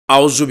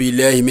أعوذ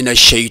بالله من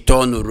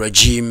الشيطان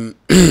الرجيم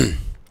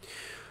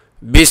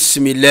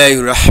بسم الله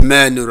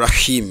الرحمن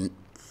الرحيم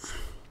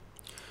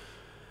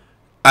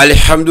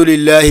الحمد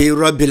لله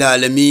رب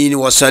العالمين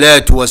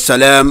والصلاة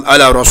والسلام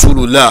على رسول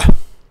الله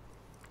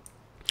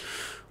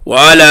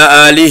وعلى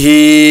آله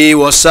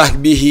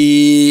وصحبه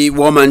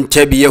ومن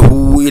تبعه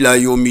إلى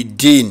يوم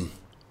الدين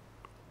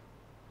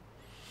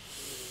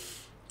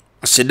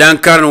سيدان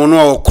كارن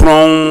ونوا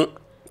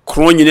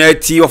كرون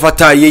يناتي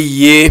وفتا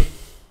يي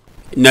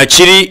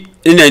Nachiri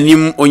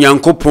inanim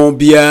onyankopon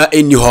bia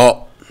eni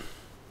ho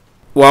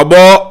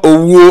wabo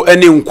owu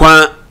ene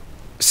nkwa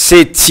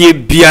setie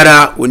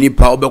biara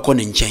onipa obekọ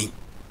ne nchen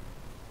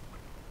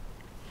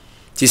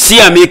ti si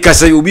ameka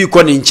obi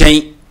kọ ne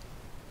nchen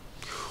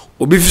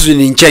obi fisu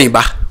ne nchen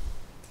ba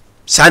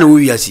sa na wo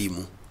wiase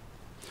mu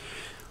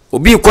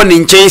obi kọ ne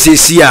nchen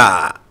sesi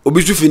a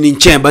obi su fi ne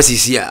nchen ba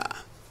sesi a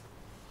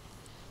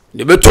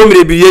de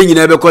betomre bi ye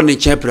nyina bekọ ne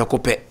nchen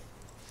prekope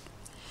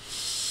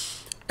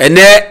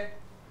ene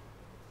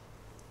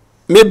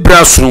me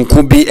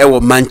brasunku bi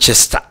ewo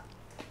Manchester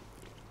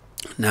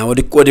na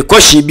wodi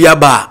question bi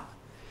aba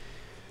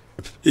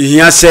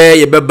ihia se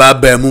ye beba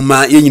ba mu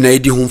ma ye nyina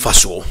edi hu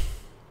mfaso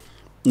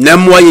na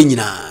mo ye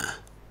nyina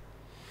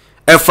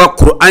efa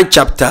Quran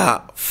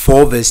chapter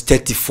 4 verse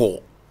 34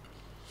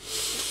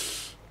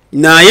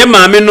 na ye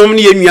ma me nom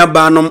ne ye nua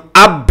ba nom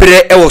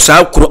abre ewo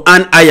sa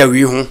Quran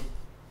ayawi hu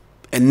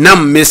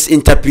enam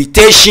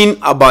misinterpretation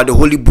about the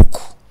holy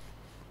book.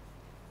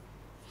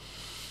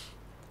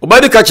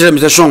 Obadi ka kire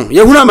mseshon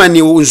ye huna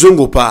mani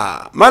nzongo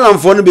pa malam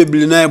fo no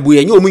bebili na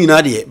ebuye nyi omu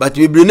nyina de but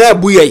bebili na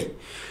ebuye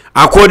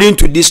according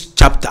to this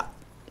chapter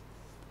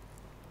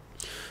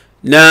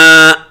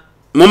na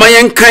mama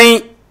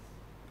yenkan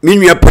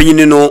minua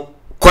panyini no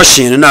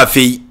question na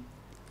afei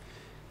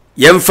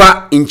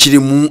yemfa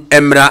nchirimu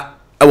emra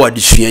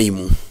awadesua yi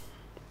mu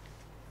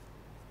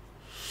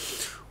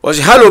was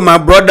hello my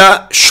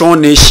brother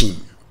Sean Nation,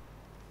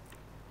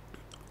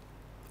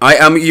 I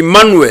am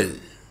Emmanuel.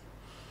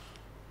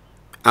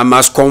 I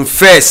must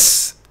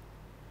confess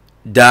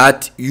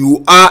that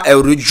you are a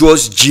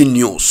religious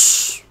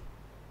genius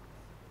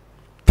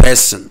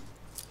person.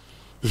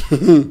 Okay,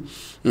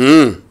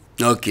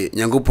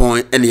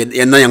 Yankopon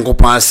ena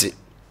Yankopon ase.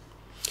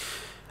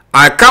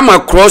 I come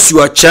across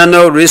your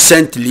channel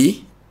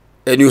recently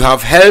and you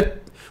have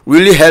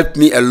really helped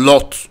me a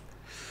lot.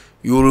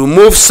 You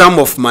remove some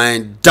of my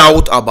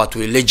doubt about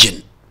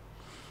religion.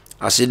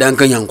 I said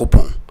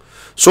Yankopon.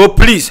 So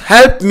please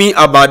help me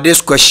about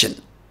this question.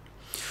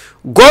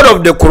 God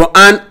of the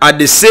Quran are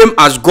the same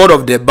as God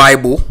of the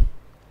Bible?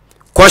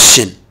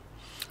 Question.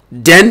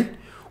 Then,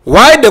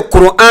 why the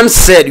Quran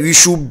said we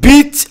should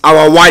beat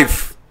our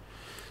wife?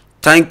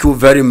 Thank you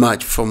very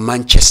much from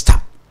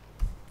Manchester.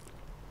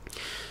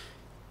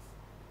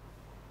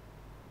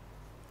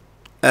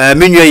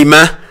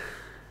 Ima.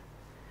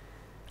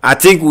 I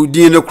think we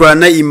didn't know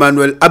Quran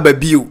Emmanuel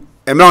Ababiu.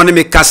 Emma on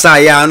me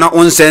kasa ya na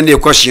on send a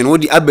question.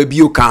 What the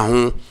Ababiu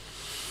can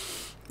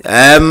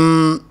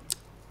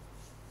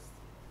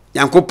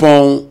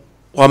Yankopon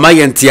wa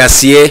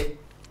mayantiase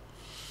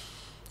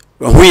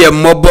hu ye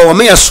mobo wa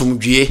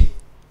mayasumdue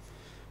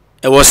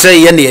e wo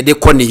se ye ne ye de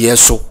kone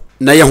yeso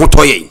na ye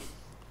hoto yen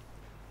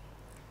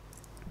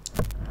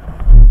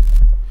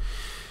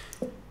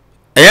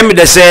ayemi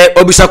de se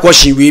obisa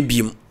question we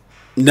biem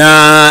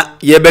na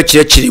ye be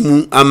kirechiri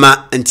mu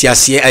ama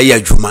ntiase ayi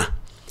adwuma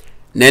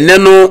na ene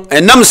no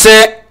enam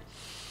se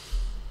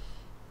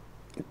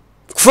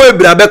fo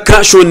ebra be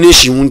ka show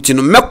nation hunti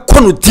no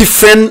mekono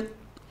different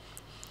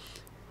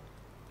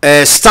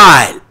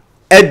style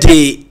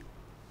edi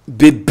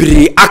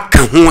bebre aka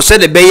ho se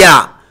de be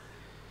ya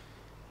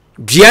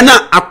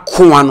diana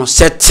akoa no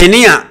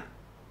setene a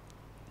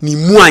ni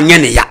mu anya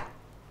ne ya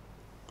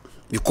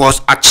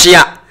because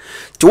achia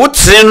to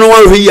wotre no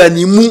wan hwi ya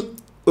ni mu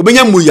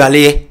obenya mu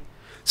yale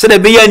se de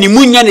be ya ni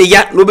mu nya ne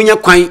ya no obenya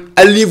kwan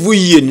alivu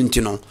yie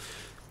ntino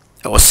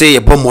e wo se ye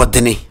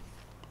bomodene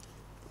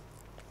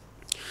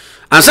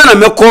ansa na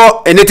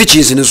meko eneti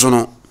cheese ni so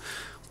no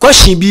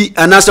question bi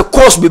anase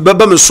course bi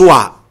baba me so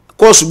a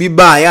course bi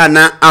ba ya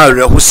na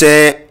areho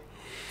se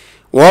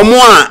wo mo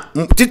a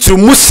titru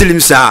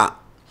muslims a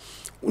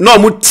no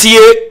mo tie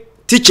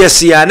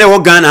teachers ya na wo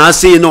Ghana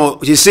ase no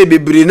se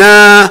bebiri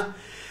na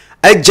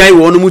ajai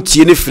wo no mo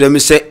tie ne frem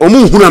se o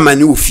mo hunu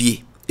amane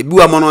ofie ebi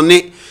wa mo no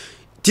ne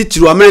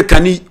titru America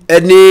ni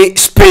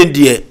Spain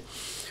de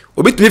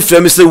obitumi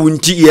frem se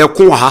wunti ye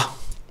ko ha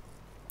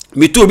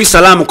mitu obi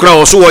salam kura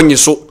wo so wonye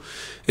so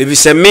ebi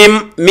se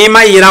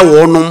mema yira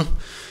wo nom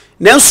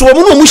nanso wo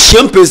no mu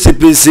hyiam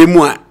pense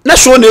mu a na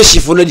so na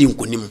ehifo no di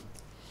nkonim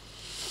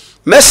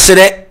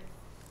mesere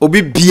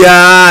obi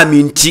bia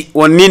minti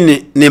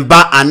woni ne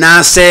ba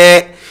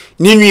anase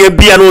ni nua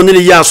bia no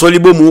ne ya so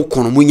libo mu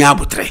kono mu nya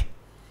abotre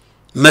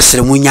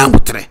mesere mu nya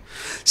abotre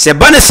se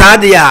ba ne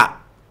saade a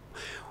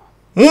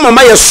mu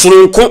mama ye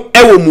soronko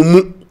ewo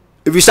mumu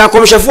ebi sa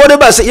komshefo de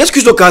ba se Yesu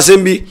Kristo ka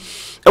sembi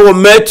ewo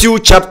Matthew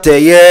chapter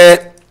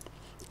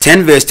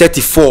 10 verse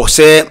 34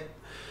 say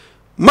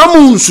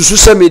mamu susu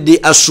semede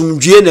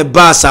asumdue ne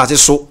ba asate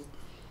so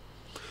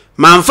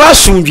manfa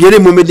sumdwe ne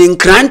momedi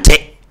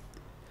nkrante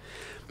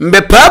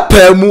mbe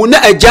papa mu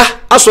na agya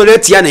asore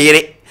tia ne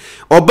yere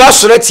oba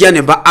sore tia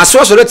ne ba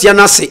aso sore tia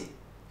na se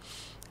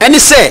eni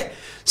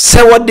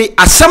se wodi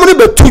asam no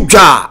betu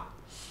dwa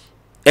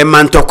e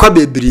mantokwa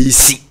bebiri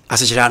si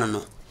asechira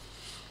no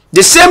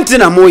the same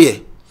thing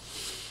amoye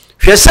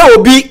hwe se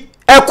obi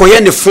ekoye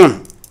ne phone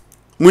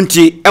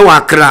munti e wa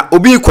akra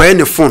obi koye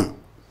ne phone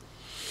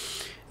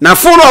na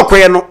phone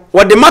okoye no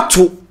wodi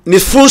mato ne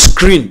phone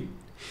screen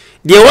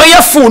de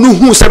woye phone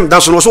hu sem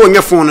da so no so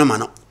wonye phone no ma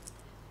no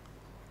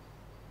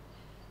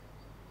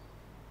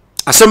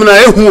asem na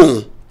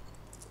ehu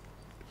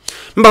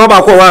mba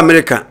ba ko wa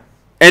America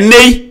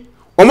enei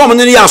omo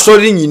no ya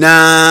asori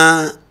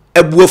nyina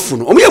abuafu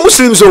no omo ye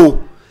muslim so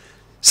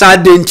sa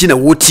denti na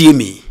wotie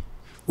mi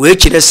we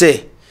kire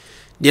se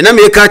de na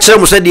me ka kire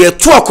mo se de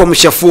to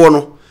akomhyefo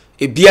no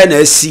ebia na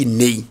asi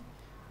nei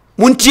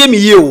muntie mi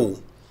ye o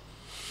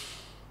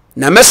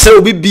na mese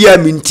obi bia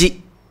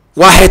minti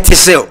wa hete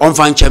se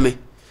onfa ncheme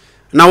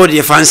na wo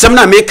de fa nsem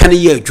na me ka ne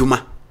ye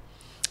adwuma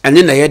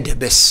ene na ye the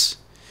best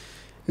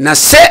na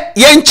se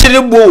ye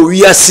nkire bo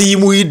wiase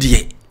mu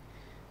idie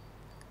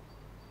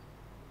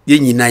ye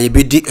nyina ye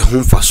bedi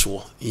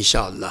ehumfaso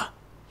inshallah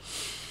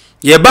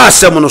ye ba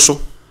asem no so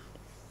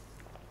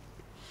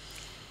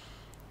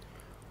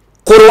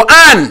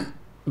Quran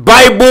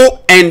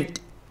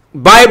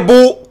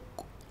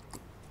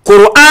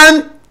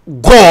Quran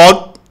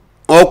God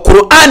or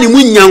Quran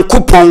mu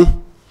nyankopon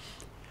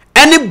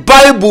any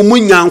Bible mu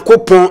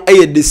nyankopon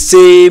the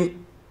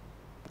same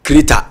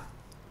creator.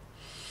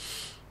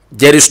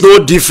 There is no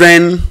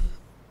different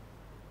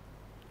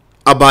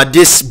about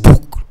this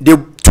book. The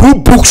two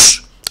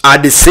books are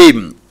the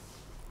same.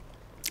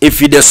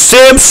 If it's the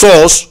same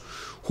source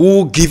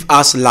who give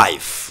us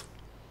life.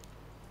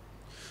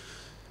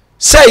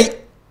 Say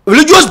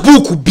religious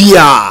book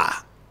bia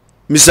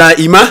Mr.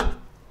 Ima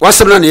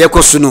wasabna na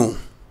yekosuno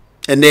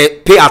and they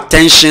pay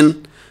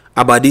attention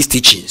about these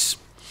teachings.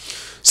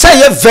 Say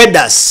ye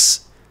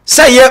Vedas,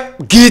 say ye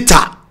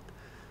Gita,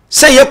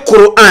 say ye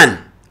Quran,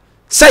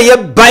 say ye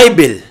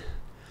Bible,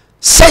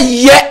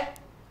 say ye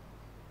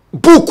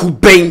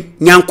book ben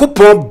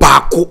nyankopon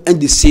bako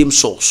and the same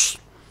source.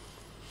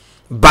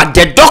 But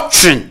the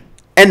doctrine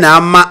and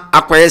ama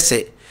akwaye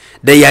say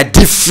they are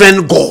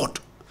different God.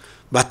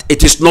 But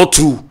it is not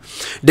true.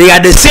 They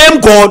are the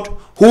same God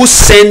who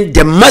sent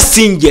the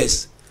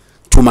messengers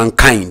to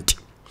mankind.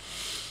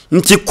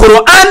 Nti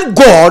Quran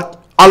God,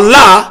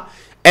 Allah,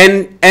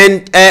 and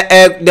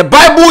the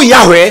Bible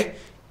Yahweh,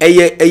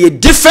 a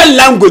different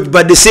language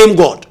but the same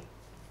God.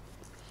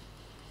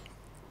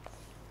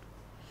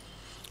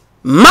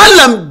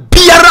 Malam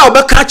biara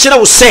obeka kire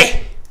wo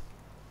se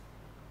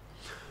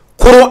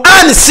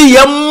Quran si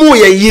yamu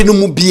ya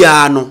yinumu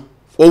biya no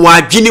o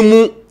wadwini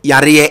mu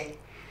yare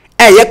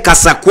ye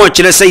kasa ko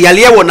kire se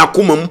yale wo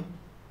nakomam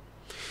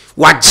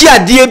wagye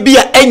ade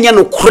bia enye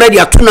no koradi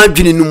atona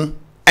adwini num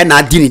na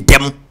adi ni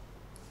dem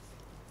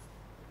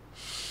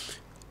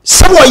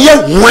se wo ye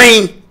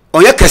hwan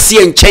onye kase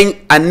enchen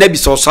annabi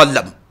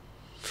sallam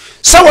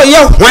se wo ye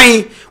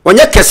hwan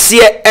onye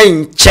kase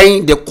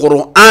enchen the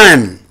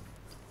Quran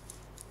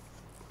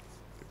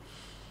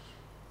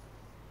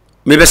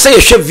me be say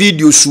ye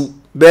video su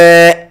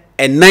be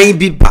enan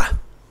bi ba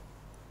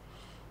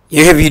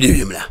ye video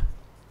yimla.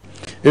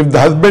 If the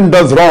husband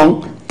does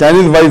wrong, can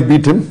his wife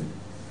beat him?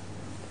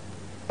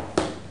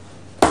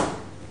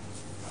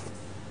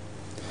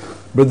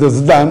 Brother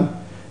Zidane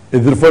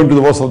is referring to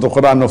the verse of the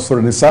Quran of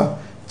Surah Nisa,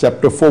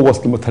 chapter 4, verse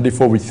number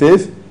 34, which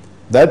says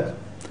that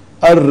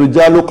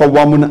Ar-Rijalu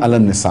Qawwamun ala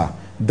Nisa,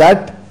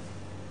 that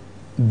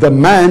the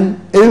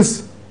man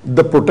is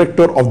the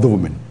protector of the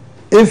woman,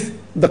 is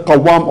the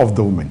Qawwam of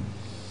the woman.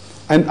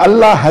 And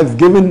Allah has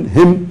given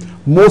him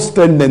more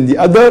strength than the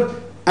other,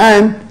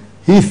 and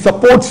he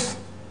supports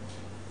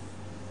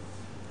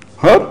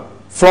her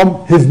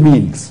from his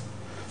means.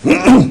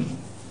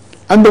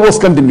 And the verse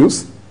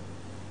continues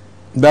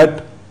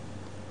that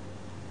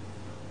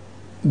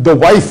the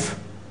wife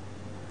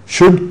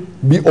should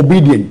be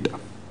obedient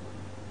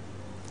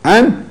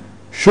and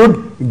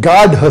should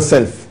guard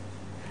herself,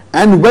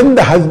 and when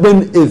the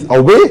husband is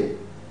away,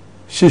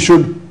 she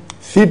should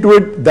see to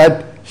it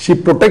that she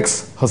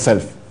protects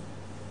herself.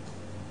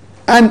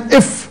 And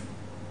if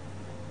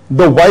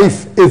the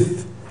wife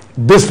is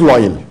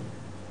disloyal,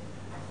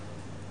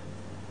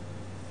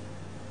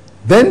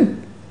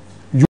 then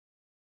you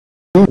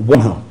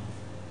warn her.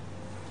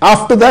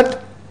 After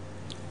that,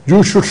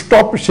 you should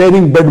stop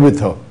sharing bed with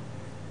her.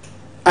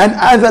 And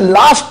as a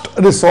last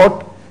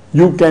resort,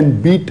 you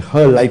can beat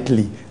her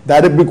lightly. The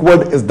Arabic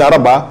word is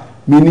daraba,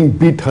 meaning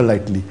beat her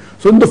lightly.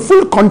 So in the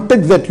full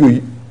context that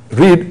you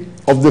read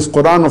of this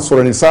Quran of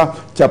Surah Nisa,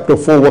 chapter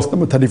 4, verse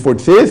number 34,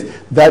 it says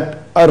that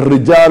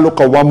Ar-Rijalu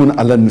Qawwamun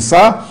ala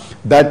Nisa,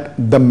 that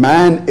the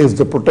man is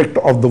the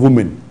protector of the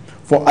woman.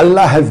 For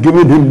Allah has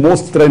given him more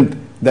strength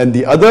than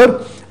the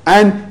other,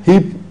 and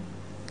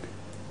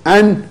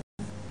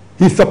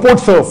he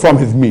supports her from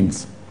his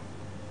means.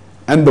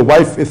 And the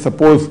wife is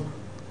supposed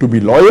to be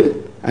loyal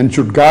and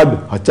should guard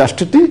her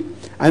chastity,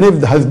 and if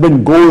the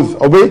husband goes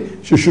away,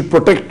 she should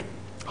protect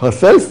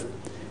herself.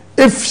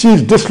 If she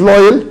is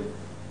disloyal,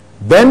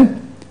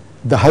 then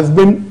the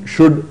husband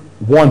should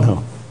warn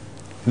her.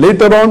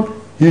 Later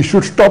on, he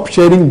should stop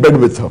sharing bed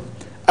with her.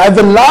 As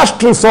a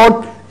last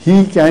resort,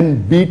 he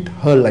can beat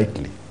her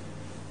lightly.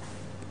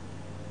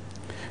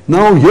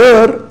 Now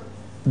here,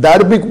 the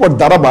Arabic word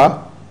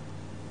daraba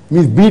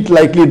means beat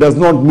lightly does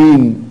not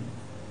mean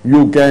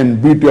you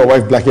can beat your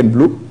wife black and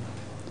blue.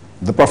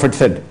 The Prophet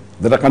said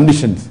there are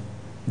conditions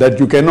that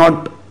you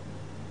cannot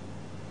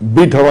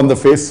beat her on the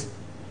face.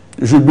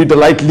 You should beat her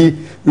lightly.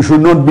 You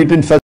should not beat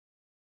in such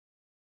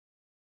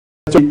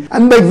a way.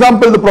 And the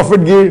example the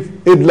Prophet gave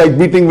is like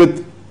beating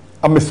with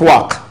a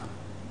miswak.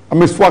 A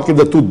miswak is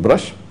a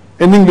toothbrush.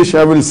 In English,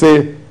 I will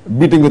say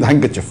beating with a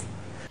handkerchief.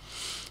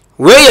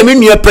 Where you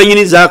mean you are playing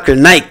in Zakir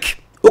Nike?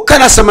 O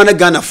kana samana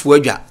Ghana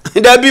fueja.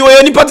 There be where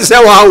any party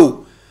say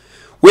wow.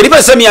 We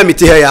never say me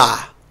amiti here.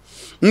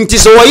 Nti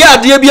so ya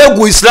de bia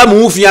gu Islam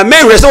mufia me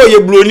hwe say oye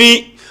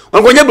bloni.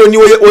 Onkonye bloni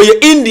oye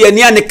India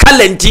ni ane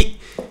kalenti.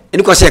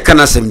 Eni ko say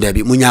kana sem there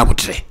bi munya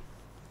abotre.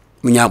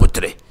 Munya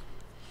abotre.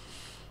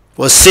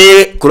 For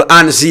say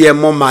Quran si e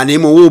mo mane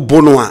mo wo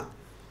bono a.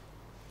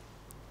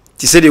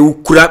 Ti say de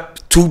ukura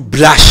to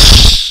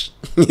blush.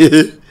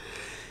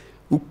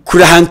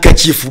 Ukura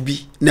handkerchief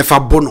bi nefa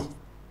bono.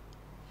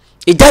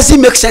 It doesn't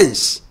make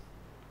sense.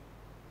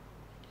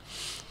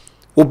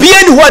 Obi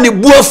eni ho ani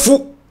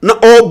buafu na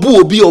obu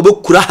obi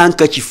obekura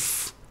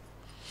handkerchief.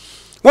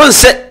 One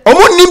said,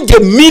 omo nim the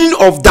meaning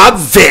of that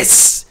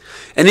verse.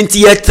 And into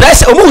your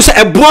dress, omo say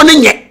e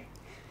bronin ye.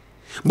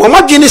 But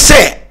what did he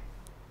say?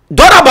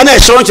 Dora bana e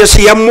shon che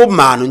say yammo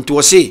man into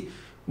o say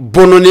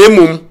bono na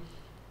emum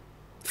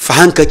fa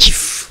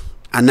handkerchief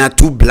ana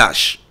to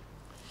blush.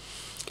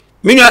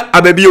 Minya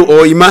ababi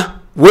o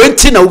ima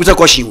wenti na ubisa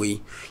question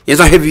we. Yes,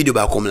 I have video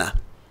about Komla.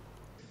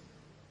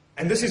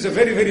 And this is a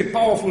very, very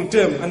powerful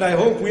term, and I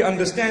hope we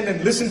understand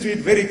and listen to it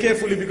very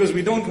carefully because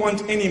we don't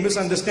want any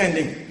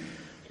misunderstanding.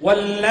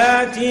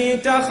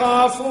 وَاللَّاتِي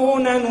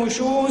تَخَافُونَ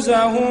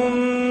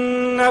نُشُوزَهُنَّ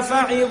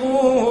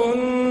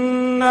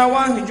فَعِظُوهُنَّ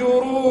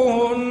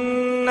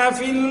وَاهْجُرُوهُنَّ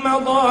فِي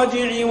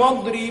الْمَضَاجِعِ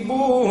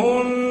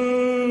وَاضْرِبُوهُنَّ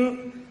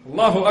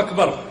Allahu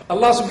Akbar.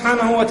 Allah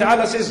subhanahu wa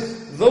ta'ala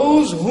says,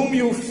 those whom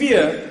you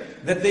fear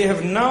that they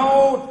have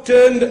now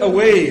turned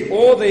away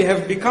or they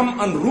have become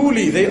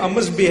unruly, they are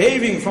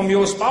misbehaving from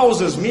your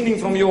spouses, meaning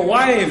from your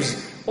wives,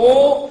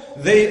 or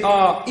they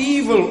are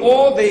evil,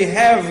 or they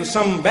have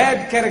some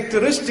bad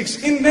characteristics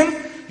in them,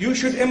 you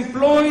should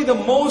employ the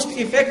most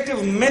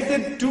effective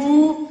method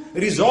to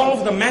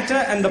resolve the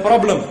matter and the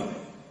problem.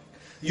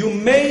 You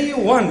may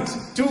want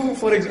to,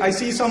 for example, I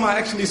see some are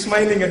actually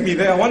smiling at me,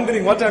 they are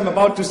wondering what I'm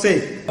about to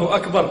say. Allahu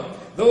Akbar.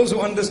 Those who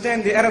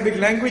understand the Arabic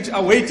language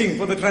are waiting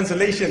for the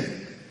translation.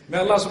 May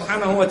Allah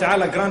subhanahu wa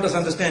ta'ala grant us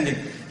understanding.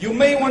 You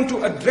may want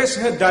to address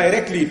her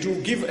directly to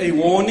give a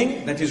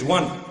warning, that is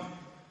one.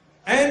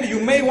 And you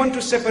may want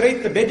to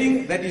separate the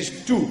bedding, that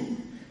is two.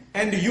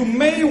 And you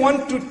may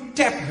want to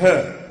tap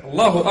her.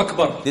 Allahu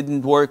Akbar.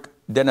 Didn't work,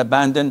 then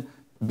abandon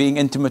being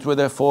intimate with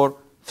her for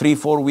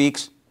 3-4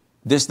 weeks.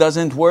 This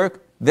doesn't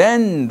work.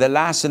 Then the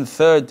last and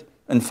third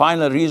and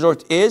final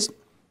resort is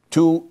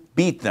to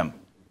beat them.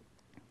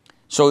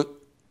 So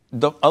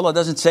Allah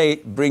doesn't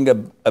say bring a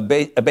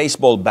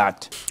baseball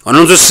bat. And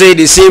also say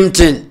the same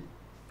thing.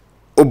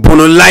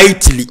 Obono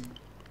lightly.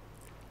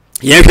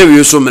 Yenke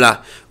we so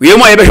mla. We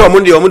mo ebe hwe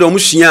omo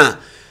sua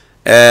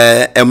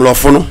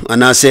emlofo no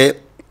ana se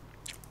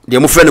de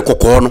mo fe ne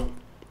kokko no.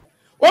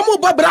 Omo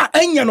babra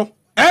anya no.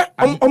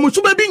 Omo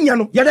suba bi nya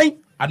no. Yadan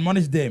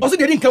admonish them. Also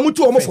they didn't come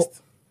to omo fo.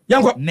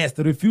 Yanko Next,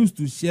 refuse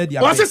to share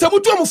their bed. Se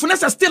mutu omo fo na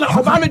still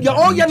oba no dia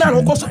o ya na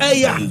no koso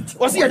ya.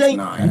 Wasi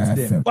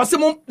yadan. Wasi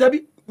mom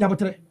dabi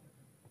nyabotre.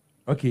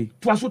 Okay.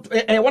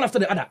 One after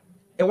the other.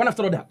 One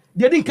after the other.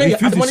 They didn't care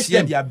admonish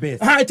them. Their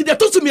best. Ha, it they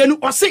told me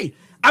or say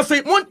I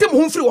say one time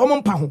home free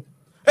woman pa ho.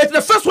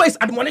 The first one is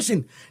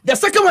admonition. The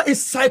second one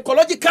is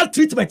psychological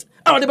treatment.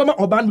 I want the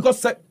oban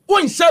because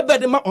one share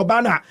bed ma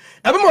obana.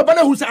 Every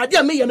obana who say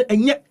idea me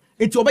enye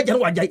enti obeja no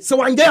wajai. So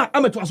one guy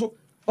am to so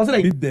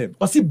beat them.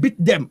 Or see beat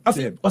them.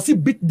 Or see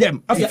beat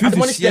them. After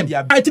admonish them.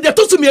 It they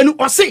told me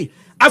or say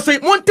I say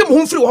one time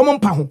home free woman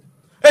pa ho.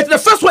 The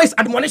first one is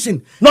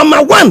admonition.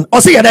 Number one,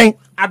 or say again.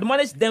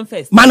 Admonish them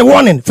first. Man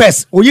warning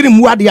first. Or you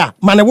muadia.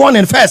 Man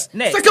warning first.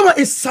 Next. Second one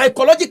is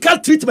psychological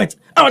treatment.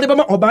 I want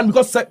the oban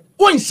because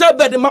one share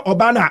bed ma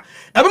obana.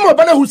 Every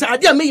obana who say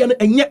idea me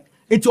enye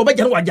enti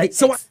obeja no wajai.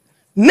 So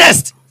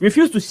next,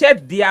 refuse to share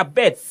their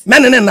beds.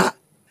 Men na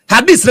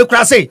hadith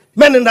le say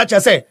men na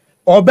say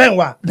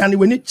obenwa than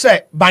we need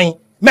say ban.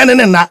 Men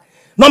na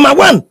number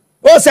one,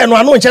 o say no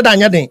anu nche da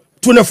anya den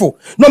tunefo.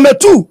 Number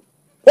two,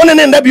 one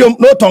na biom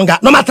no tonga.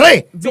 Number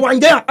three, the one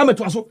day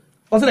ameto aso.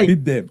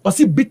 Beat them. Or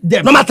see beat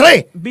them. Number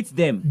three, beat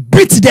them.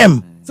 Beat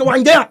them. So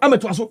one day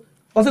ameto aso.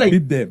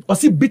 Beat them. Or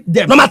see beat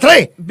them. Number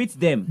three, beat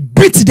them.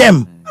 Beat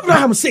them.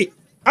 Abraham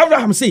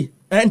say,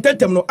 and tell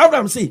them no.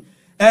 Abraham say,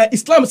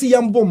 Islam say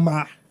yambo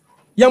ma,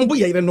 yambo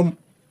ya ibenom.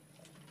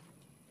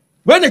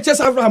 when the church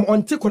Abraham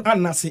on take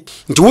Quran nasi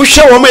nti wo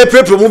hwe wo ma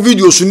prepare mo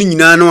videos ni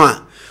nyina no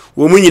a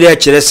wo mu nyire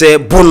kire se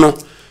bono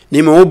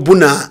ni me wo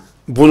buna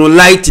bono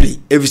lightly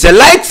if say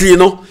lightly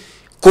no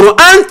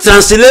Quran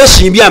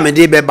translation bi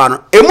amede be ba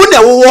no emu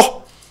na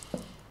wo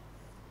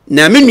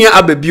na menua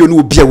ababio no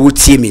obi a wo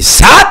tie me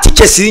sa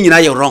teachers ni nyina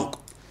ye wrong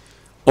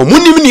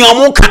omunim ni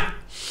omuka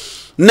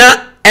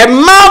na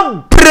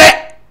ema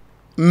bre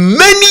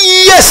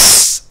many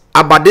years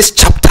about this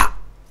chapter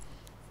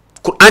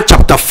Quran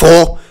chapter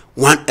 4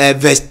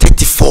 verse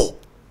 34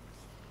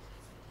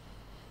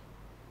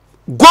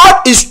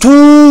 God is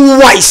too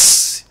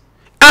wise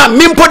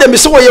mimpo de me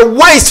so ye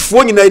wise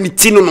for nyina ni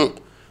ti no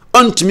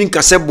ontumi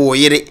nkase bo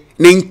yere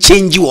na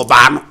change wo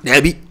ba no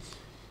na bi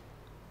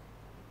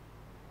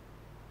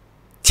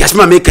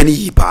tiasma me kan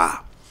yi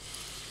pa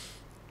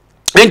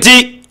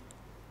enti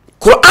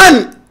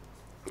Quran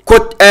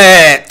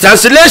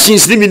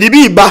translations ni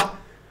bi ba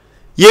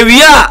ye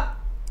wia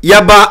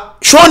yaba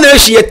shona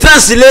shi ye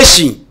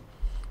translation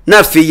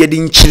na fe ye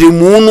din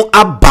chiremu no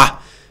aba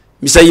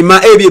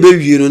misayima ebi be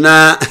wie no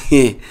na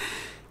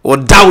o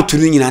doubt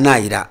no nyina na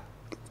yira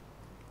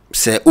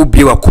se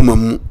obi wa koma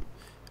mu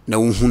na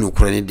wohu no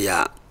kora ne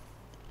dia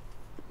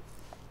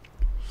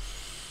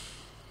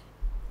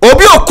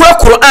obi okura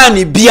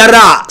Quran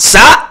biara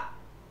sa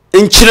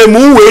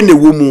nchiremu we ne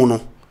wo mu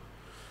no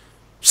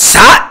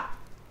sa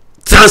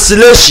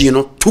translation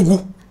no tugu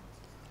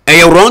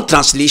a wrong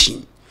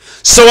translation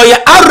so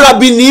ya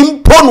Arabi ni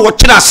mpon wo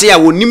kira se ya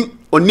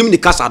onim ni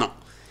kasa no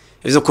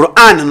is the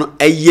Quran no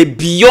a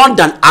beyond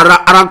than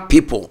Arab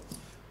people.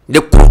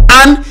 The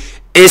Quran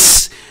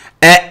is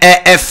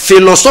a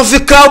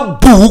philosophical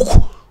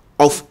book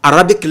of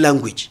Arabic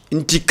language.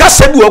 Inti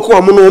kasa bi wako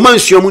wa mono man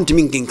suo mu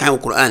ntimi nkenkan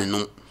Quran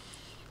no.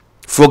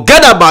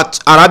 Forget about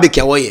Arabic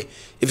yawoye.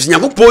 If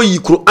nyakopo yi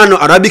Quran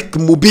Arabic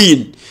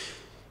mubin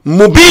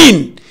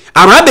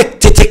Arabic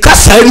tete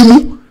kasa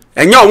rimu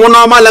enya wo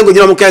normal language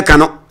no mkeka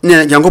no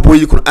ne nyakopo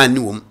yi Quran ni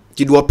wom.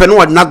 Ti do open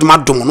wa na doma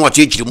dom no wa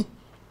chechirimu.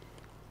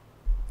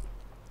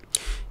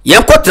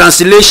 Yanko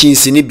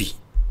translations ni bi.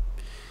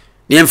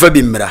 Ni emfa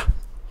bi mra.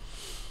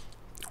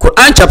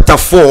 Quran chapter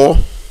 4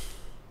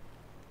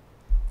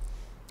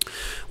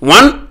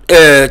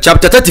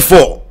 chapter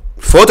 34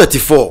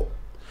 434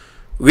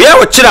 where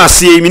we chira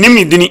say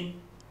minim dini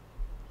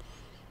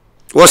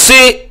we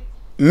say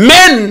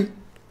men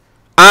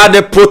are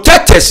the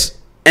protectors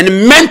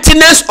and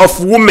maintenance of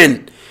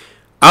women.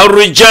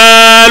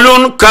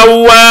 Ar-rijalun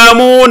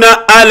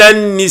qawwamuna 'ala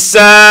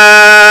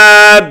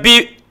an-nisaa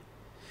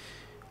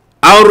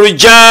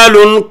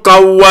الرجال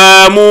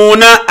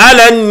قوامون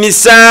على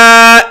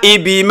النساء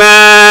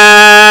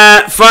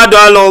بما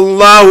فضل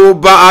الله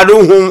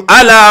بعضهم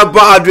على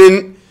بعض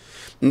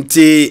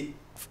انتي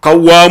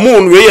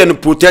قوامون وين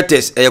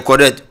protectors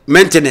correct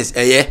maintenance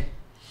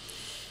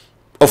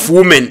of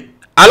women.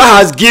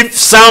 Allah has given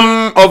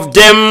some of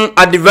them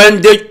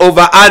advantage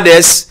over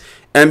others,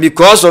 and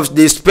because of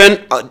they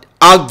spend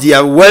out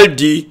their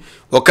wealthy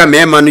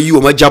okame manu yi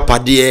o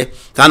majapade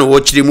tan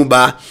wo chiri mu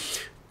ba.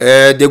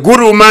 The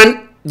good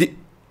woman,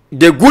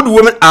 the good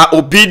women are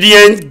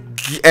obedient,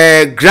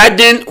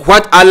 guiding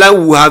what Allah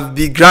will have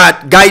be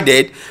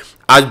guided,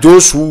 as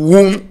those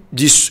whom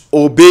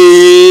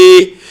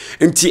disobey.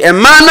 Until a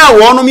man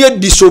who is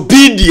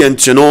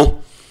disobedient, you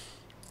know,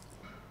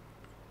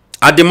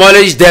 I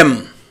demolish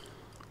them.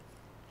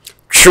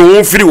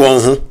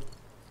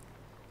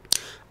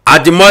 I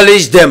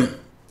demolish them,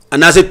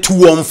 and I say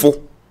 2-1-4.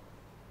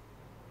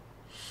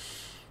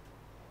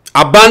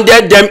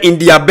 Abandon them in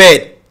their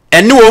bed.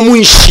 And no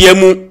one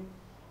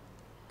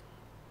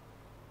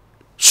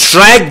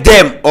strike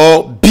them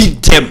or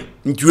beat them.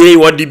 You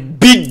want to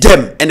beat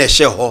them and a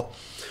share.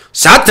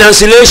 Sa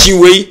translation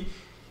way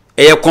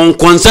a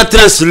concert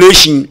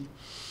translation.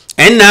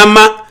 And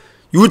nama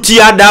UT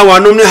ada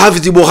one only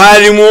have the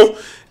Buhari mo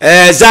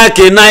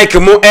Zake Nike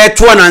mo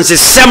one and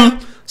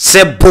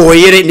se boy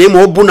name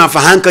obuna for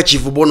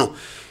handkerchief bono.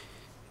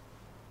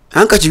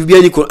 Handkerchief be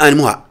any Quran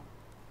mo.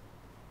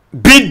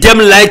 Beat them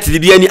like the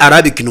be any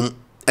Arabic no.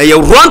 A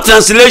wrong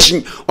translation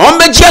on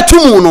the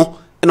jetumu no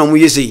and on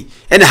we say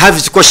and have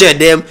to question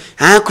them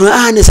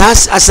Quran is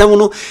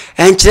asamuno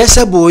and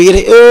chesa boy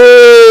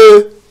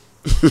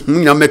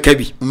no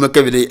mekabi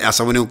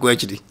asamuno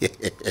kwachidi.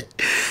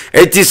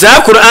 It is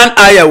a Quran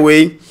aya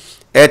way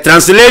a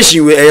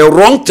translation way a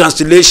wrong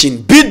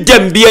translation beat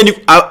them be any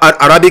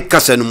Arabic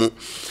kasanumu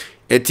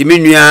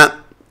etiminua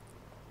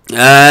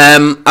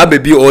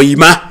abebi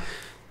oyima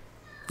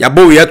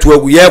yabo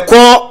yatu ye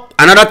ko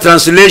another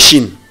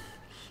translation.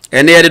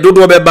 And they do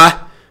beba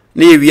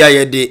ne wia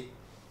ye de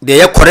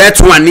ye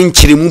correct one in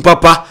chirimu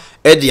papa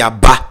e de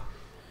aba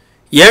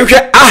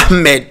yenhwe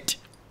Ahmed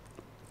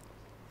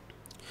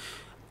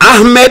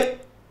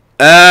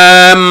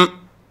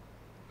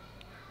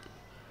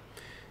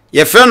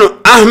ye feno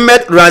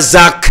Ahmed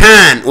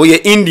Razakan o ye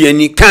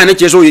Indian kan ne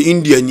cheso ye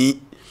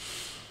Indian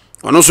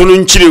ono so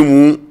no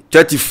chirimu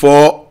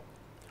 34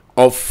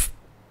 of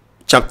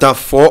chapter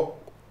 4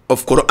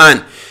 of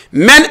Quran.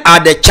 Men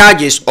are the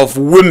charges of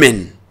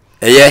women.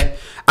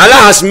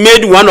 Allah has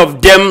made one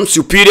of them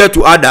superior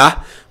to other,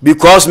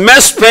 because men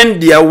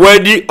spend their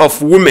worthy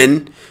of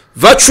women.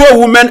 Virtual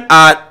women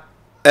are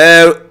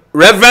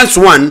reverence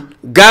one,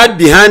 guard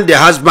behind the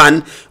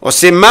husband, or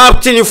say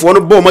martin for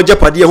no bo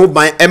majapadi who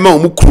by Emma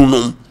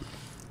Mukrunum.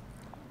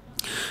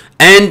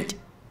 And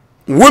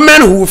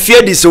women who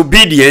fear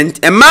disobedient,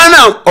 a man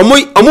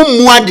omu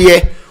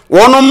muadie,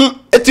 one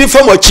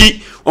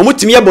etifomochi,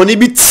 omutimia boni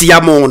bit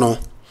siamono.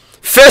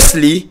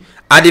 Firstly,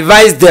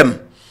 advise them.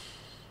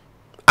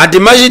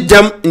 Admonish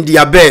them in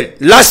their bed.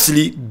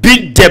 Lastly,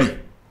 beat them.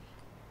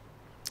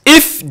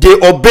 If they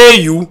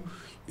obey you,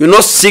 you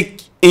not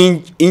seek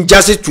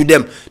injustice to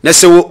them. Na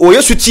se o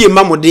yesu tie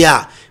mamo de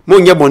a mo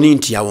nye boni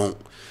ntia won.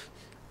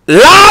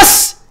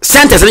 Last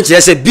sentence ni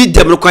say beat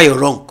them no quite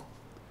wrong.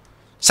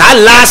 Sa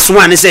last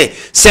one say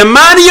se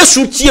man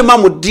yesu tie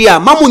mamo de a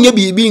mamo nye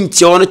bibi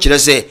ntia won kire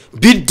say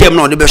beat them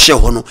no de be hye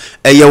ho no.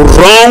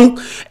 Wrong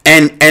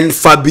and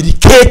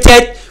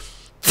fabricated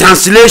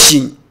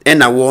translation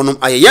and a woman.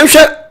 I am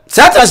sure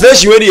that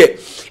translation where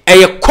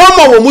a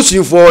common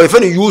Muslim for if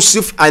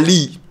Yusuf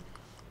Ali.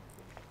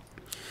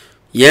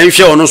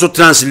 Yemsha also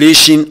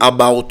translation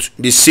about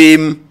the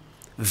same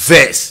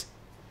verse.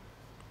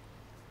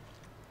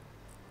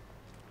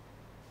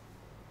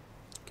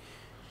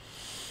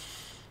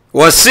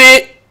 Was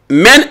say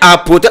men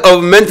are protected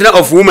of maintenance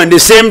of women, the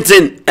same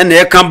thing, and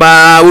they come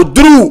by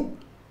through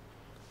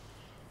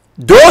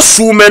those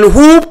women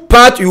who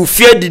part you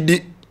fear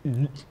the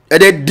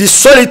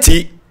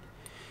dissolity.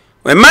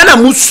 When man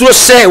amuso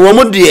say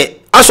woman de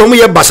asomu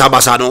ye basa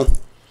basa no,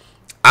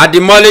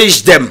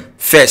 demolish them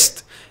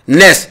first.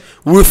 Next,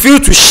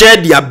 refuse to share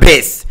their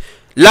beds.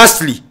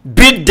 Lastly,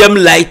 beat them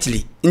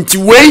lightly.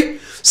 Into way,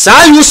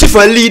 sa Yusuf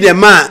Ali the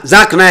man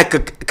Zach na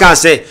can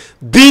say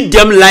beat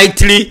them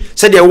lightly.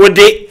 Say they would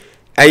they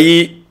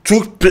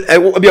took be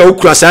a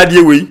ukrasa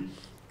de way.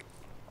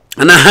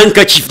 And a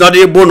handkerchief not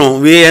a bono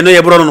we no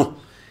ye brono.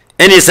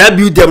 And it's a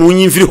beat them when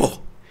you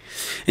feel.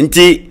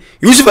 Until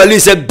Yusuf Ali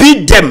said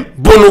beat them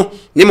bono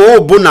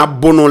nemo bona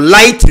bono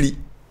lightly.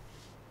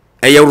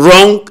 A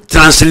wrong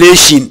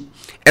translation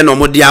and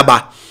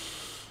omodiaba.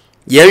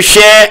 You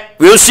share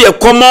we see a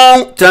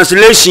common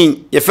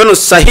translation ye feno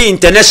Sahih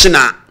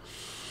International.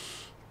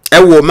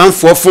 A woman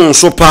for phone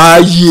so pa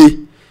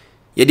ye.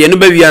 Ye de no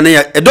ba wi ana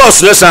e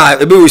dos lesa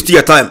e be waste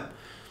your time.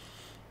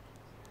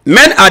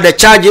 Men are the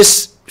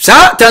charges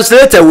sa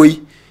translator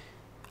we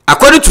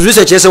according to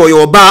research say we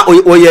oba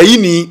o ye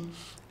yini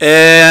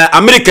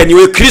American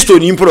you Christo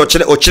ni import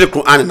o chire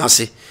Quran na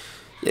se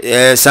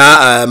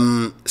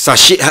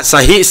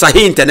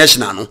Sahih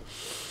International no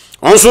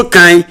also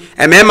kan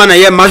e mema na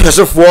ye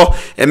mahwesefo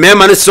e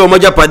mema na se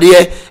omoja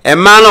pade e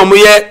ma na omo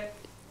ye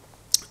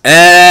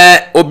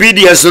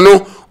obedience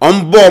no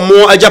ombo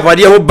mo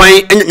ajapade ho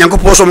ban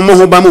nyankopɔ so mo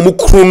ho ban mo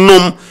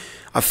krunom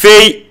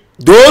afei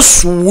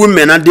those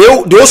women and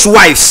those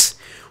wives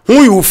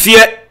who you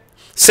fear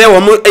say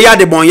omo ya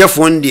de bon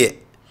yefo ndie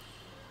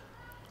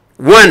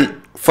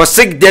one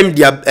forsake them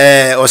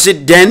their or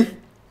sit then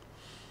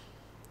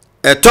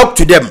talk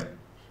to them,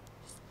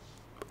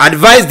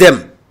 advise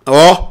them,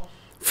 or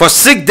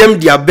forsake them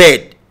their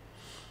bed.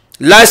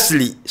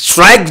 Lastly,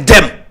 strike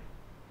them,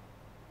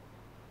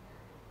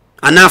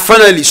 and now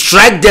finally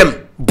strike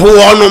them.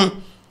 Bono.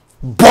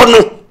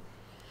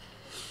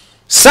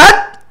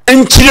 Sad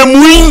and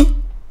Chilemui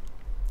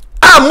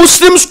are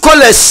Muslim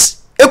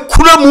scholars.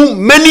 Ekuramu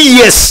many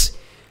years.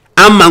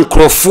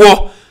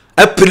 Amankrofo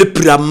a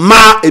pilipira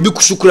ma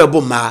ebikusukura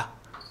boma.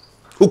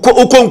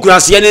 Uko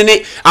nkurasi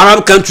ne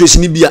Arab countries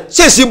ni bia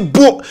sesi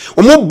bo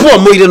omo bo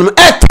mo yire no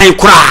time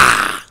kura.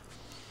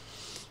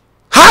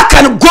 How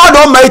can God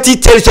Almighty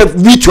tell you to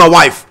beat your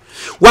wife?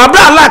 Wa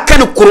bra Allah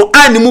kan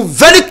Quran mu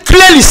very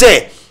clearly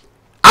say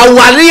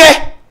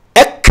aware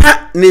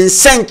eka ne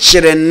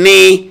nsankyere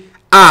ne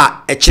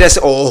a ekire se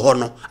oho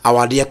no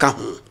awade ka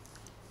ho.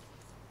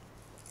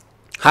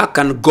 How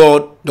can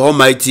God the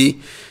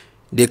Almighty,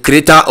 the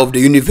creator of the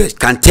universe,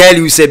 can tell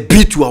you say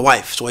beat your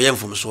wife? So yam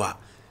from so.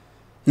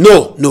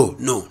 No.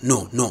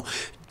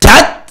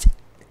 That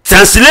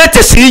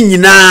translators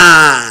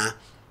nyina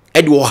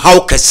edwo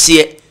how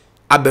kase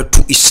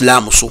abetu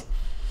Islam so.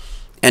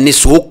 And it's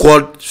so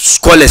called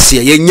scholars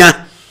here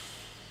yenya.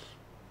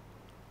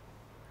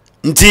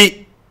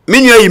 Nti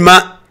menyo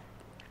ima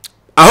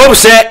I hope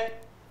say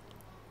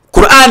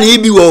Quran yi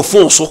bi wo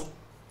fon so.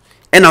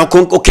 E na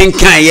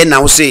okenkan ye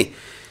na wo say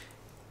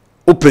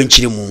open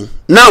chiremu.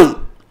 Now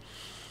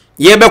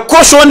ye be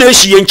koso na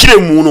ehie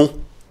nchiremu no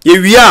ye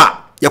wi a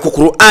ya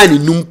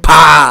Quran num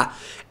pa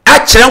a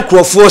kire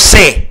nkrofo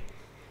se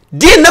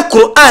di na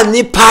Quran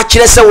ni pa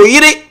kire se wo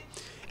yire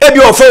ebi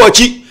ofo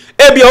wachi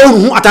ebi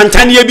ohu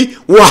atantane bi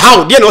wo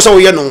how di na wo se wo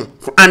ye no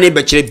Quran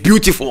be kire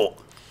beautiful.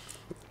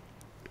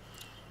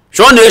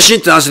 John Nation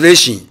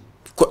translation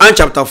Quran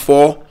chapter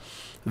 4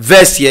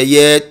 verse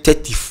ye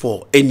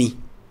 34 any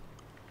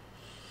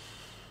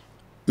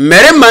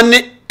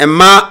meremane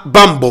ema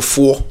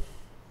bambofo,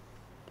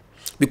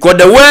 because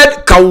the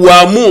word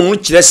kawamu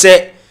kire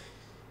se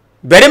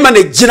very man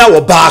jina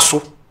wo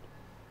baso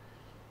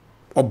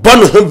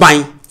obono ho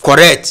ban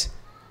correct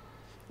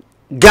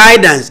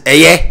guidance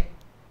eye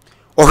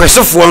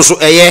ohwesefo nso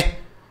eye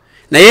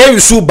na ye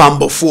yusu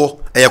bambofo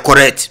eye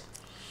correct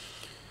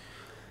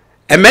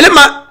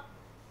emelema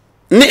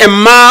ni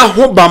emma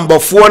ho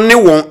bambofo ne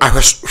won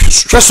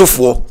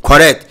ahwesefo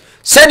correct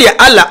said ya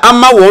Allah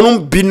ama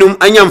wonum binum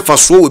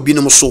anyamfaso we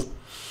binum so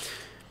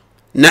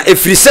na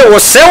efrise wo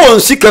se won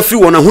sika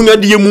firi won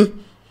ahonyade mu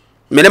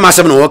melema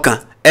asem na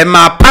woka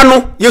emma pa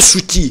no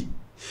yesuti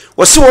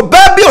wo se wo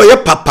ba bia oye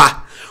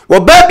papa wo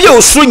ba bia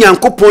osuro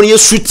nyankopon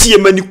yesuti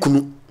emani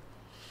kunu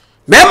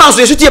mema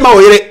so yesuti ema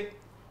oyire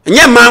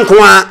nye manko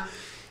a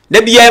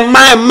da bia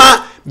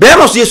ma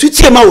bema so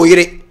yesuti ema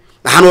oyire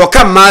ha no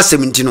woka ma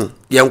asem ntino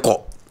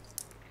yenko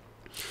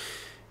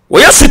wo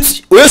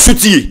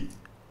yesuti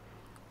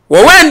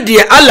wo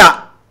wende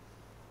ala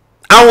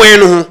awen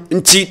no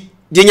nti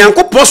de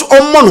nyankopon so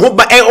ommo no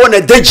ba e ona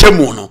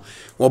dagyamu no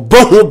wo bo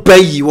ho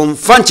bayi wo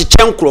mfa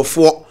nkyekye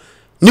nkrofo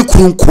ni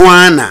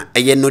kurunkuana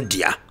eye no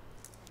dia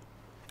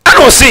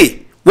ano se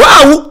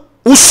wa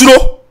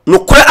usuro no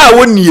kura a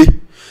wonie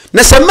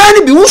na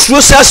semani bi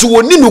usuro sase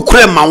woni no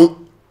kura mawo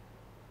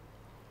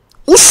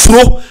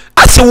usuro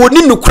ase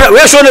woni no kura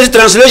we show no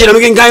translation am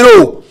kin kan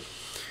no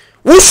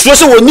usuro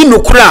se woni no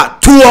kura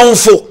tu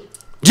wonfo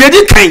je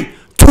di kan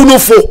tu no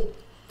fo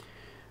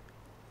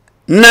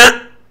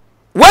na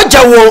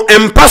waja won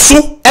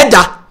empaso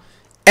eda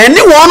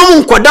eni wonum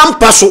nkoda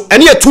mpaso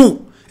eni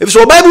etu ebi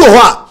so bible ho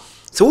a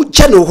se wo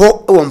gye no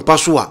ho won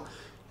mpaso a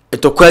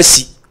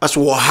etokwasi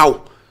aso wo haw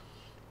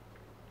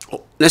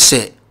na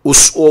se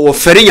wo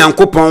fere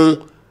nyankopon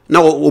na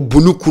wo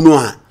bunu kunu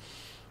a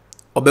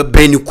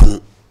obebe ni kunu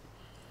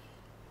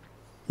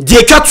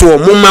die twato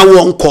momma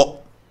wonko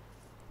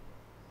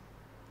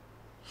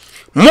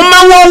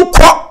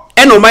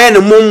eno maye ne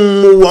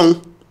mommu won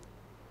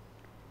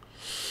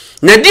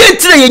na die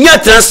tire yenya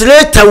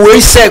translator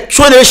we say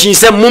translation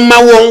say momma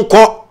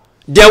wonko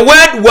the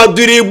word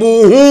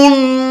wadribuhun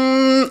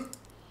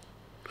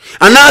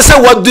ana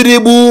say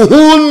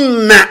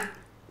wadribuhun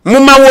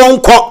momma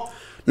wonko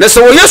na se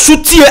wo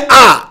yesutie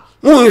a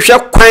wonhwe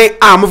kwan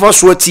a mofa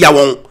so atia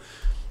won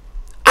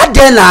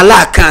aden na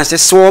ala kan se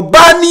so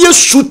ba ni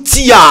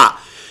yesutie a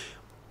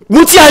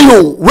mutia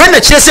yo we na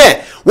kire se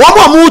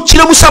wo mo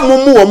kire musa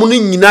mommu wo mo no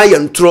nyina ye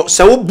ntro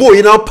se wo bo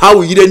yi na pa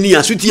wo yire ni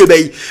asutie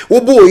bai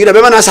wo bo yi na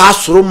be na sa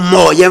asoro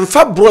mo ye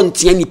mfa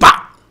brontia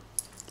nipa.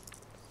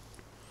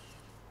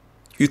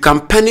 You can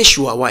punish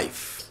your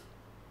wife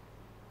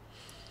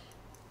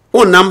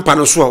o nampa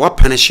no so a wa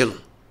punish no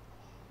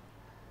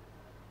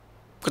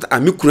because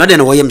amikuna de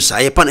na wo yem sa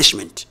ye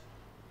punishment.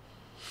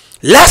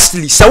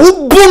 Lastly se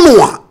wo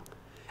bonwa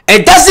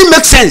it doesn't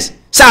make sense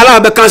sa ala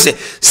be kan se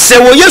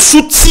wo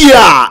yesutie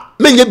a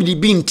menye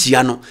bibi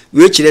ntia no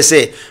we kire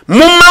se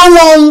momma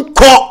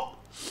wonko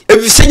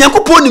ebise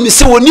nyankopon ni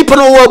se woni pa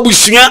no wo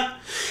abusua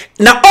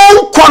na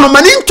onko no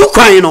mane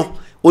ntukwan no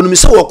onimi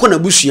se wo ko na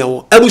abusua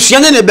wo abusua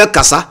ne be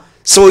kasa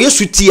se wo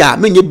yesuti a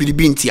menye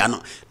bibi ntia no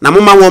na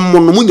momma won mo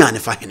no munya ne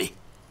fa hene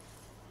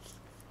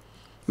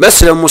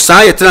mesre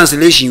musa ye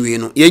translation we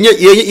no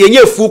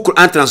yenye full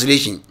Quran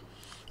translation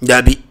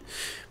dabi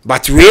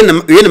but we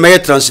na my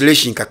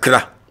translation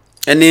kakra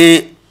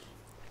ene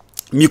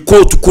mi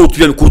quote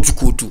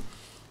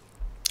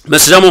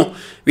mesramo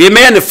we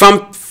me ne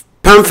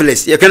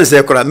pamphlets ye kan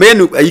say kora me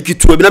no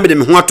ayikitu bi na me de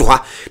me ho ato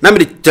ha na me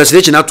de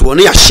translation ato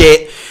no ya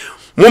share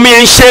mo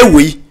me share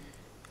we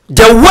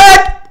the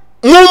word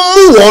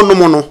mumu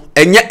wono no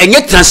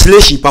enye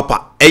translation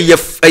papa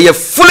eye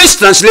foolish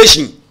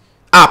translation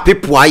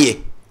people aye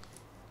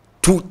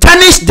to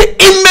tarnish the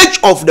image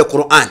of the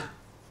Quran.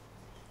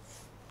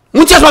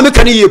 Mutia so me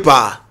kan ye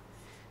pa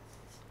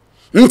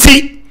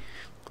nti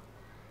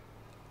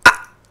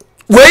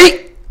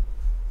we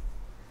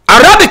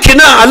Arabic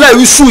na ala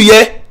yusu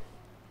ye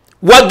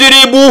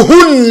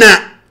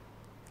wadribuhunna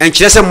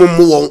enkyere se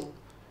mommo won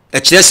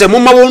ekire se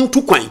momma won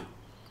tukwan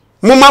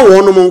momma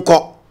won no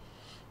monko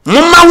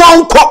momma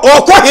won ko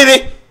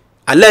okohere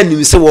ala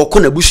nim se wo ko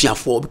na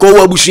busuafo because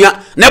wo abusua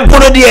na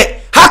bono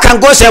de how can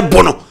go say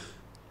bono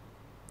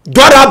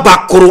dora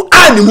bakoro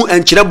animu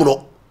enkyere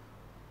bono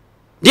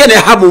de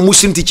na have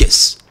muslim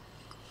teachers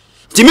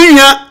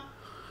timinya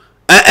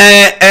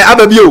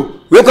ababio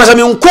we kwasa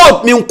mi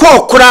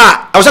nko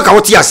kora awso ka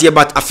wote ase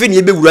but afeni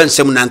ebe wura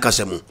nsem na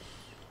nkasa mu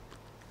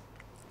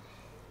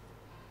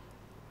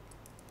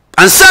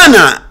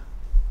ansana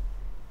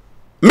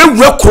me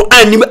wura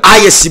Quran ni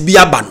ayesi bi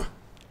aba no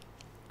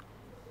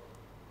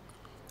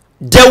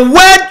the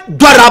word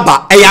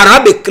daraba a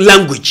Arabic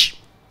language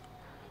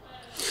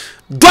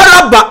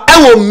daraba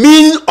a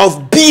mean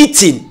of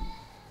beating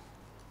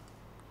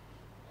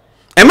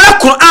emra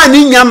Quran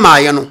ni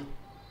nyamaye no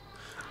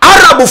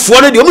Arabu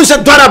fo ne de omu se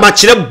daraba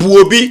kire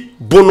buobi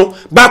bono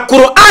ba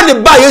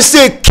Quran ba ye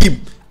say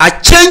keep I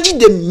change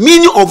the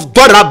meaning of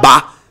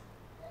daraba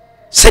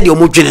said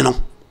omu dwene no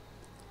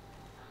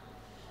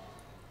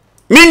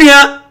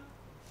minia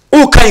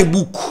o kan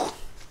book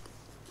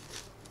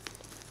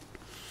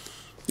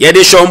ye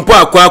de shompo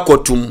akwa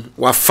akotum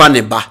wa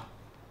fane ba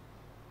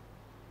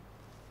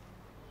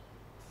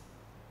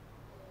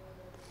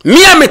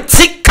mi am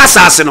tik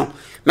kasase no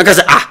me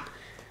kase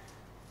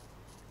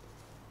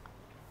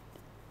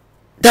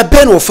da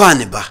ben wo fa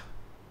ne ba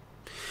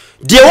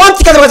de won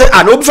tika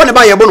na obi fa ne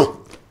ba ye bo no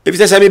if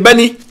say me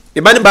bani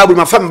babu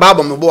ma fa me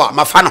ba me bo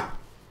ma fa no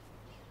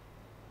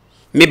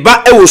me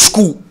ba e wo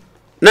school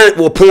na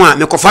wo pon a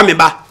me ko fa me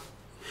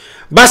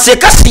ba se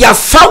kasi ya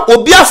fa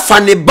obi afa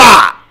ne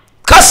ba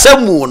kasa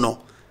mu no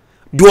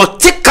do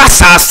tika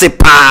sa se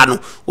pa no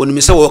oni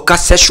me say wo ka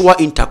sexual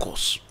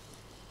intercourse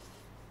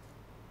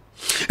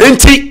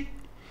enti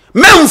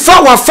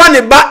memfa wa fa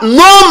ne ba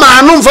no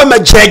ma no mfa ma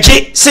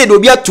jeje say do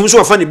obi atum so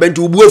wa fa ne ba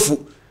nti obu afu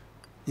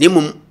ne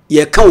mum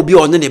ye ka obi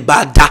on ne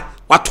ba da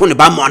wato ne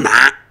ba mo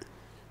na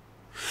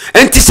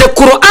enti se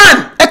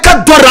Quran e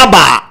ka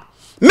doraba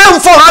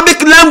memfa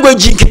Arabic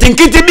language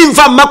kitinkiti bi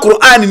mfa ma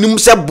Quran nim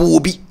se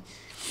bobi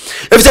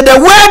if the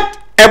word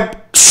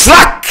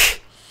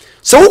slack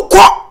so ko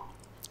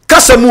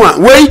kasamua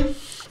wey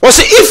or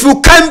say if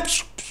you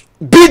can't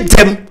beat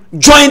them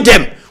join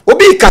them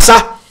obi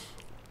kasa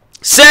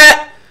say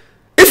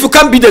if you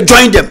can't beat them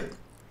join them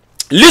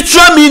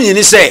literal meaning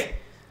is say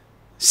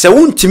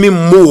wuntimi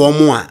mo wo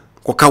mo a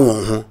koka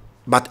won ho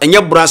but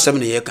enye bra asem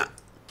ne yeka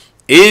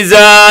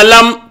iza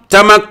lam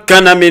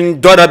tamakkana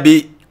min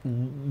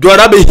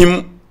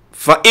darabihim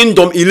fa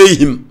indom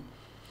ilayhim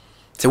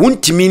se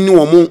wuntimi ni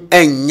wo mo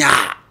enya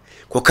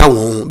koka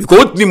won because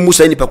wuntimi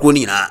musa ni pakro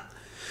ni na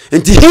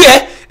enti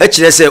here e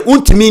kire se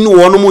wuntimi ni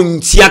wo no mo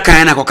ntia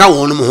kan na koka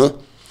won mo ho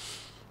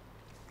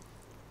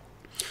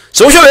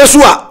so wo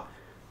yesu a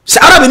se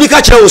arabi ni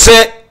ka kire wo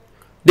se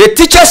the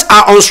teachers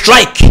are on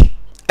strike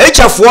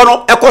HF1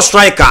 no eco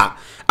striker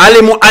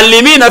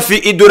alimuallimina fi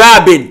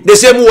idrabin the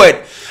same word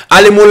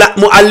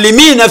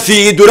alimuallimina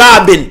fi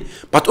idrabin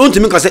but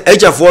untimi ka se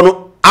HF1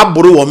 no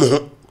aburu wo mo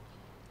ho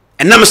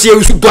enam se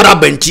yusu dora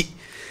banti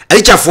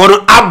HF1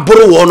 no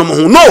aburu wo no mo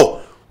ho no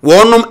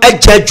wonum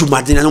agya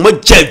djuma de no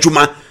agya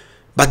djuma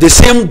but the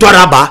same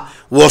doraba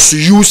was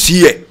used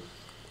here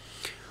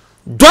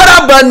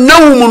doraba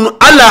nawmun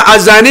ala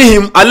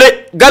azanihim ala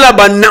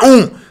galaba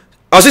naum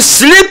as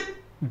sleep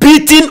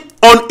beating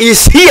on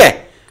his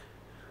ear.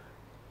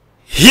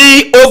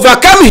 He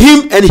overcome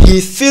him and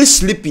he feels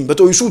sleeping. But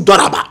you should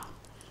doraba.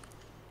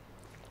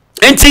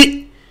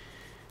 Enti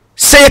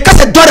say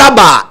kase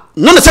doraba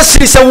no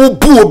necessarily say wo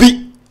bu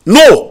obi.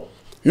 No.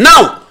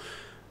 Now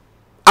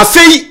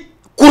afei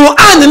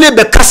Quran ne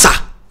be kasa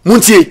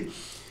muntie.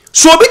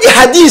 So obi di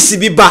hadith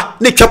bi ba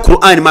ne twa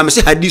Quran ma me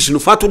say hadith no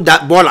fatu da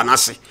bola na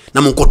ase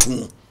na monkotu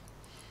mu.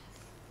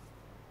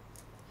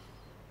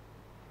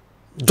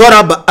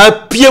 Doraba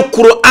apie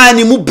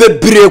Quran mu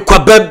bebre kwa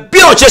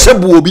bebre o chese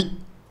bu obi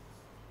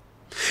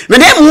na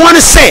dem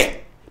won say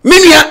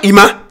menua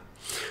ima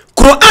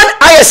Quran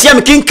ayes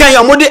yam kinkan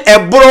ya mode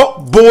ebro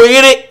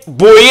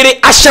boyere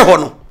ahye ho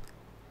no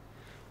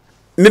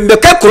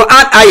mbeka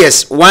Quran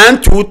ayes 1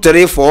 2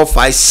 3 4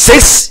 5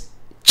 6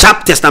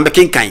 chapters na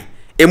kinkan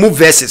emu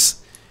verses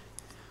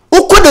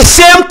uko the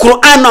same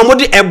Quran na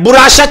mode ebro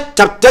ahye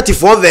chapter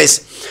 34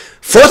 verse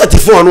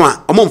 434 no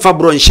a omo mfa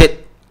bro nhye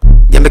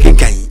yam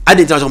kinkan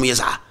adinta so mo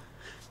yesa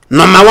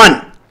number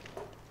 1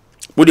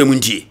 mode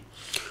munjie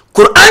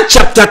Quran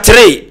chapter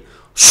 3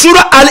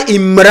 Surah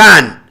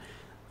Al-Imran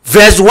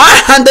verse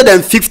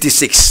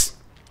 156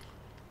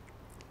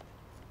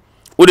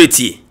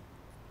 Odeti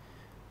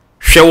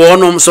hwe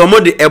wonom so mo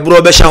de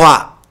ebro be hye ho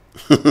a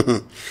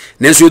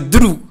nenso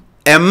duru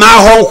e ma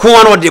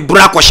ho no de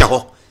bra ko hye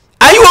ho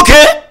are you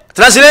okay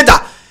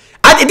translator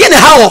at the end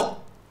how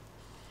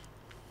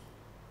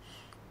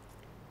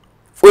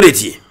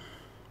Odeti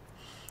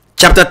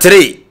chapter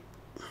 3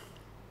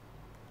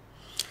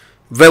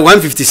 verse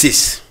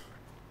 156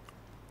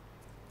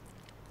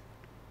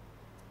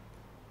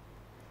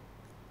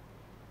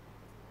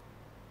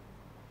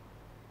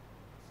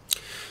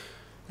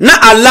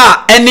 na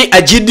Allah any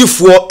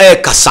ajidifuo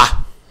kasa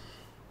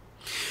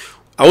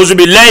A'udhu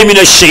billahi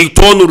minash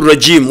shaitanir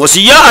rajim wa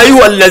ya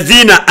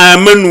ayyuhallazina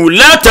amanu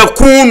la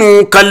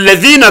takunu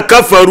kallazina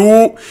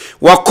kafaru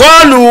wa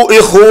qalu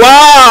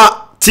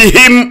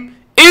ikhwatihim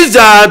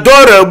idha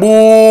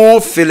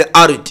darabu fil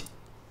ard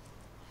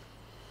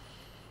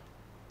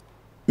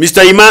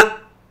Mr. Ima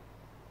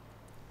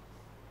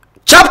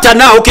chapter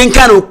now ken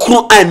kan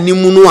Quran ni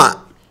mu no a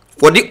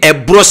for the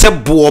ebro se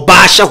bo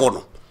ba hye ho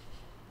no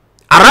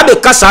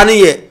Arabic kasa ne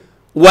ye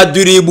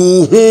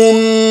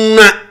wadribuhun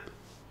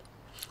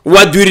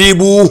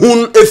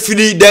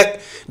efili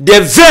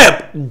the verb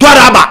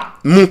doraba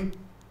mu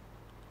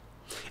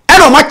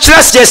eno ma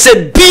kire say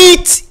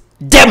beat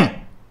them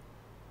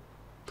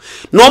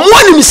no mo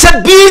anim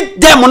say beat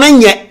them no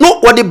nye no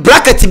what the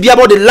bracket be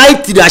about the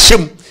light the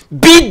ashem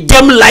beat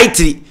them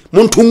lightly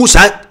muntungu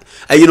sa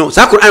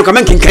sa Quran ka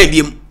men kinkan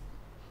biem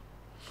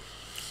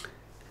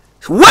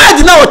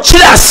word now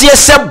chile asie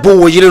se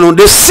bo yire no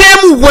the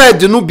same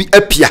word no be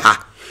apia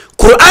ha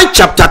Quran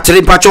chapter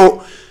 3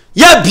 pacho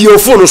ya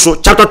biofo no so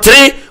chapter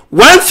 3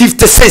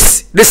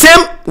 156 the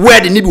same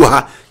word ni bi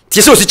ha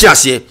tie se o si chile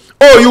asie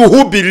oh you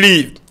who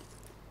believe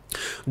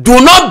do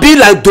not be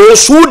like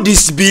those who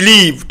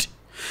disbelieved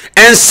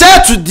and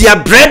said to their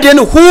brethren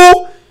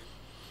who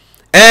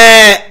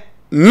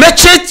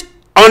marched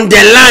on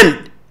the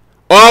land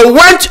or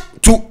went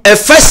to a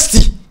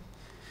feast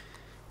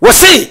we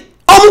say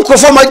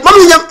nkrofo ma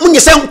munye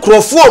se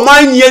nkrofo ma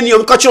anye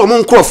ni ka kire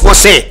nkrofo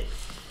se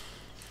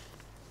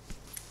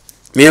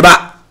me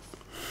ba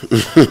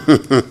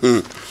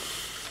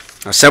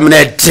asem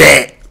na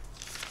de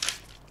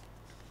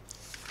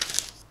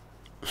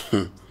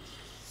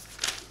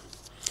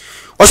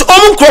oso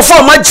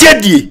nkrofo ma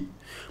jedi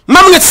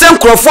mam nge se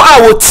nkrofo a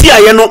wo ti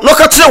aye no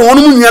ka kire won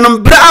mu nuanom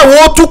bra a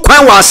wo tu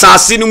kwan wa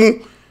asase ni mu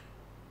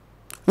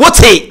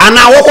wote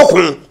ana wo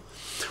kokon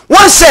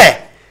won se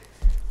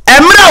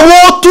emra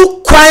wo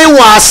tu kwan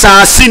wa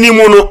asase ni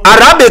mu no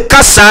arabe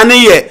kasa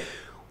ne ye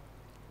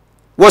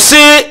wo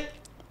se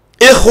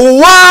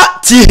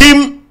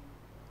ikhwatihim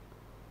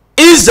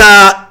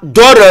iza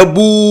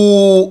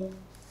darabu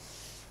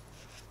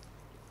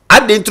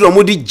adentro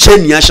mo di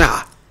jeni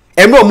asha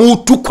emra mo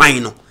tu kwan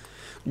no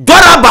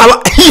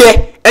doraba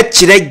here e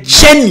kire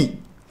jeni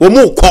wo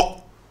mo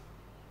ko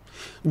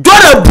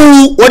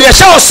darabu wo de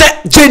sha wo se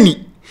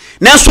jeni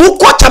na so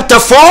ko chapter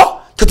 4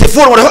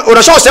 34 wo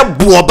de sha wo se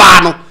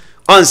buoba no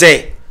on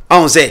say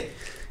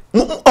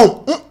mo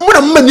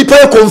na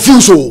nipa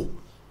confuse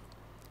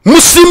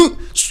Muslim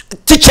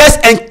teachers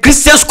and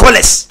Christian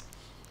scholars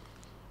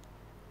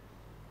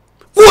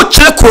wo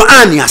chere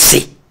Quran ya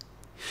se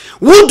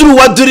wudru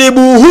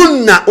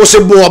wadribuhunna o se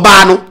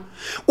buoba no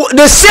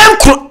the same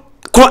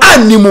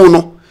Quran ni mu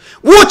no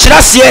wo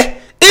chere se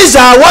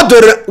iza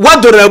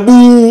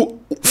wadrabu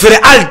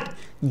fir'al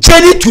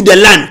journey to the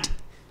land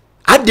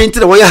adenti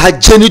wo ya ha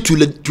journey to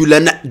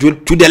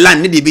the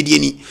land ne de bedie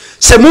ni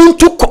se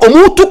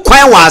muntu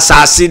kwan wa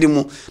asase ni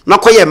mu na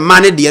koye ma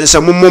ne de se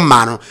mo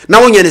ma no na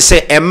wonye ne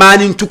se e ma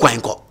ni ntu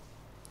kwan ko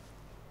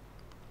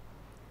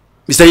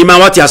Mr.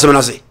 Iman wati asem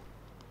na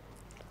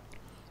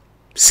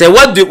se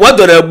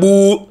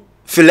wadrabu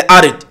fil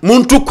ard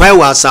muntu kwan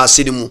wa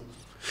asase ni mu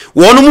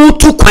wonu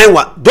muntu kwan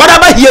wa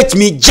doraba hit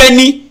me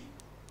journey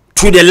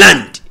to the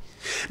land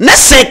na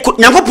se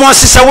nyakopon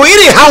sese wo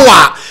yiri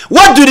hawa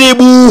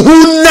waduribu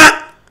hunna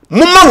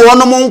mumma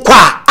wonu mun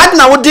kwa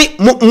adna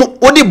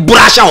wodi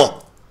brasha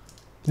ho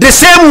the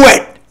same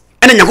word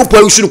ena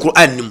nyakopon usuru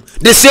Quran nim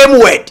the same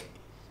word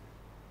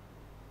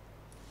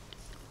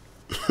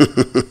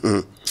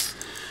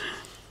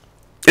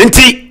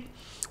enti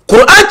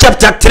Quran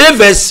chapter 3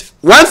 verse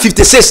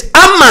 156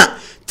 ama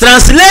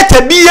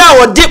translator biya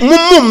wodi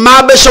mummu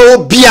ma be sho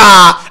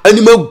biya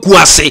anima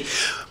guase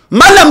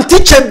malam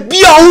teacher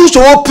biya unso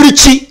wo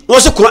preachi wo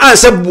se Quran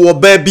se bo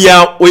ba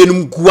biya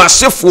oyenum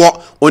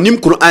guasefo onim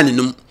Quran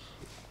num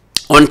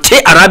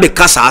onte Arabic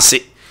kasa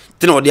ase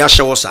tena odi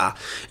ahyewo sa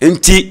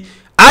enti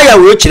aya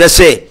we kire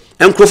se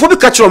enkrofo bi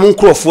ka kire mo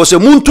nkrofo se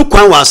muntu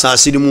kwan wa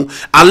asase ni mu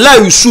Allah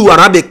yusu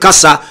Arabic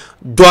kasa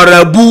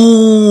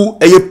dorabu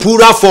a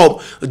pura form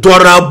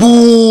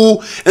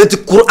dorabu enti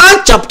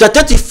Quran chapter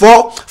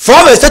 34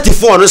 4 verse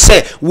 34 no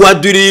say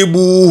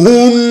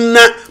wadribuhunna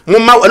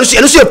mumma anu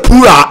se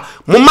pura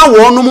mumma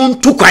wonu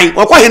muntu kwan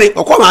okwa hene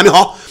okwa maame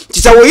ho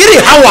ti se wo yiri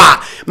hawa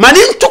mani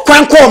ntu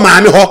kwan ko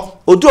maame ho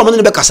odu o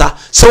ne be kasa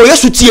se wo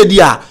yesu tie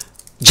di a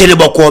jene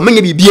boko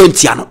menye bibia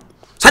ntia no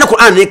sane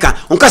Quran ne ka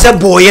onka se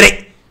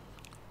boyere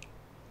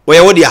o ye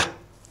wodia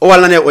o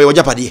wala ne o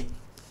japade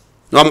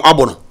no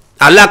abono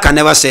Allah can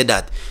never say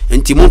that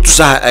enti muntu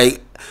sa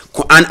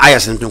Quran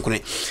ayas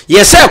ntunkune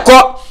yese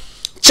ko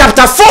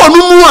chapter 4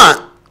 no mu a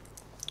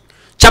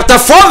chapter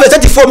 4 verse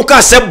 34 mu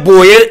ka se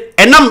boyere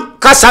enam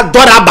ka sa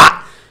doraba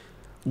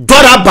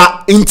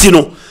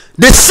intino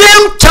the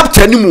same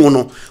chapter ni mu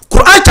no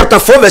Quran chapter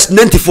 4 verse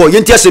 94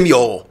 yenti asem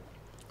yo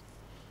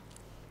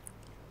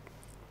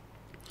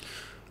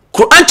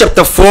Quran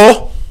chapter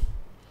 4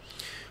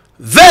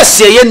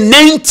 verse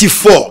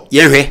 94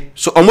 yenhwe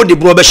so omo de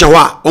bro be hwe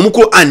a omo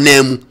ko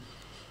anamu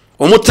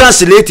omo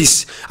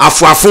translators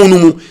afuafon no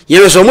mu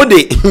yenhwe so omo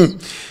de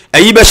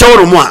ayi be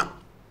hwe mu a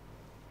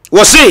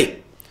wo say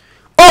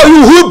oh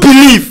you who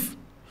believe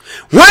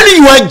when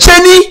you are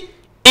journey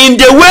in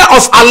the way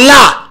of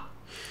Allah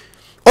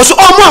also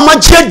omo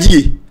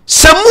amagedie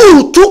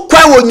samu tu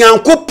kwa wo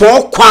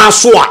nyankopon kwa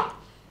so a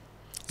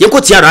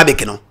yekoti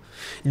Arabic no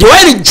the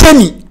way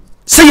journey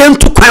say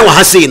yentu kwa wa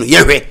hase no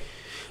yehwe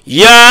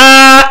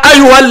ya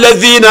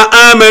ayyuhalladhina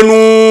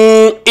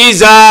amanu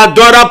iza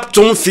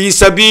darabtum fi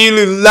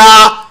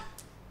sabilillah.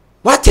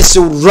 What is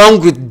wrong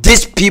with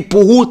these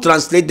people who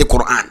translate the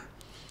Quran?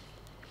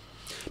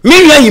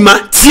 Miriam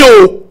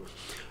tio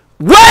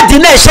word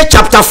in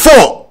chapter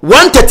 4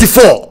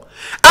 134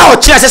 our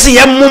church say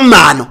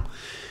yemma no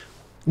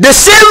the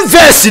same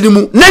verse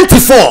in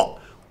 94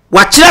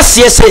 what church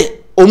say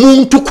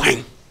omuntu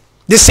kwan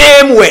the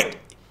same word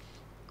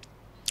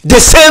the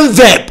same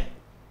verb.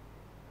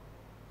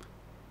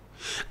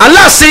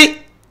 Allah say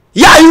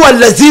ya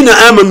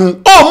ayyuhallazina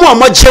amanu o mu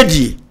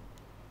amajedi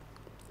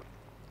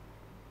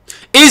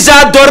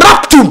iza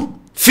darabtum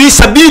fi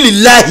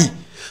sabilillahi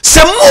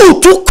samu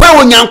tu kwa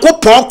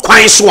onyankopon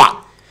kwan so a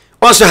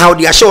also how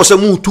they show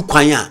samu tu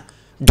kwan a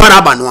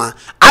doraba no a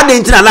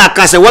adentina Allah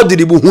ka say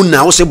wadribu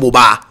hunna o se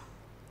boba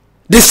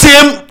the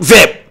same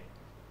verb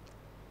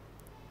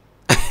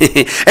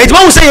it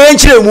won't say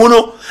enchire mu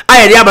no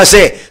ayɛ aba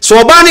sɛ so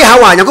oba ne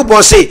hawa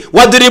Nyankopɔn say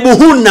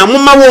wadribuhunna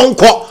mumma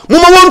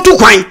won tu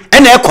kwan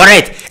ɛna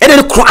correct ɛna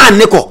the Quran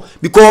ne kɔ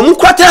because mu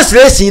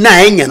translation na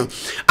ɛnya no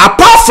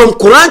apart from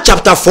Quran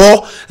chapter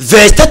 4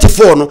 verse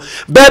 34 no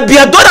baabi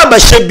adora ba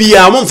hye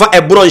bia mo mfa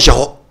ɛboro nhyɛ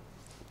hɔ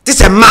ti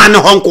sɛ man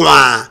ho nko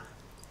a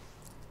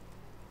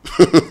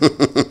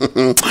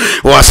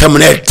wa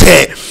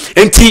samnete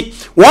enti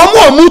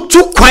wɔn mu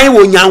tu kwan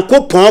wɔ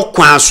Nyankopɔn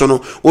kwan so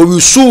no o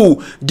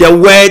yusu the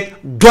word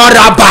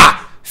doraba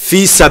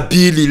fi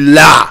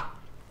sabilillah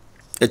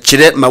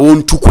ɛkyerɛ ma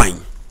wɔn tu kwan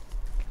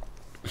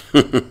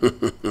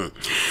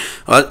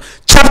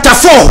chapter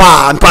 4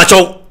 ha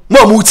mpacho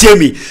mo tie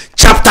mi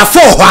chapter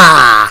 4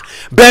 ha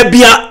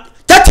babia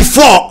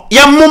 34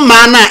 yammo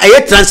man na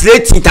ɛyɛ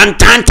translating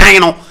tantantan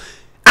no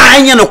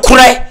anya no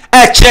korɛ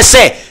ɛkyerɛ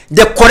sɛ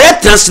the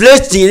correct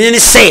translating ni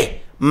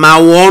say ma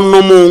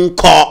wɔn mo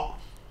nkɔ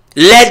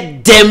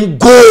let them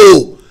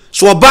go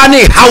so oba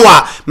ne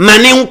hawa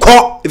mane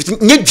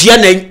nkɔ nye dua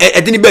na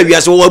ɛde ne ba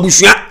wiase wɔ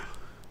abusua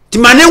ti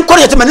mane nkɔ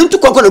yɛ ti mane ntu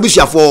kɔkɔ na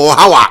abusua fo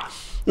hawa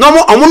no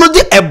mo omo no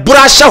de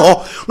ebura hye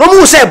ho no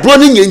mo se eburo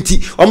ne nyanti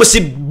omo se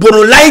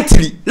bono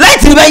lightly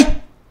bay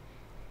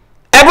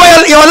ebo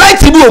your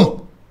lightly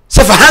boom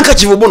se fa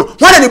handkerchief bono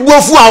wana ne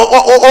buofu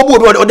a obu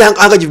o de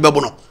handkerchief be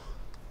bono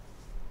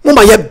mo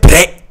ma ye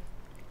bre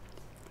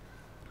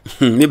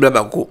mi bla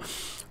ba ko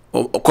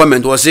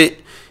comment was say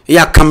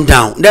ya calm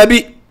down there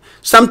be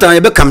sometimes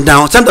you be calm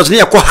down sometimes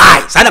you go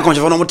high say na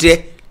conscious no mo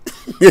tie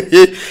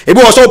e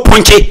bo so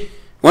ponche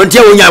won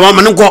tie wonya wa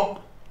man nko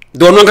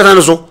do no nkata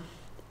no so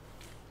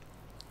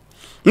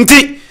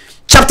nti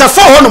chapter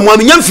 4 ho no mo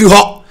amenya mfi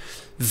ho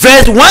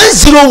verse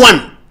 101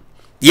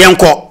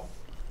 yenko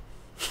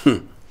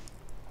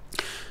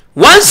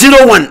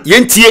 101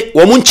 yentie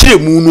wo mo nkyere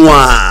mu no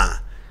a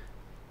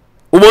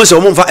wo mo se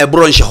wo mo mfa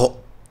ebro nhye ho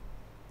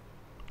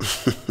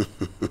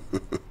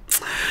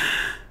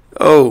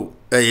oh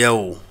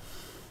ayo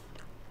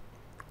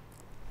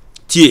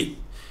tie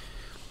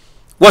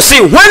was say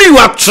when you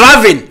are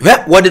traveling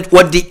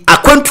what the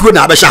akwantuo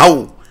na abesha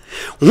ho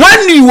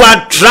when you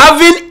are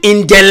traveling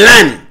in the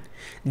land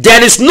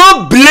there is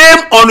no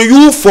blame on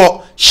you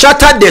for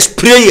shatter the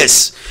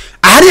prayers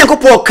ahari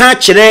Yakobo ka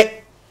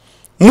kire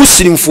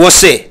muslim fo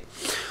se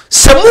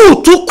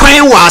semu tu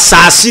kwan wa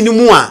asase ni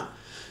mu a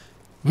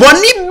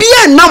boni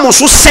bia na mo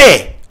so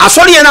se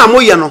asori ye na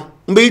moye no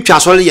mbe twa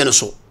asori ye no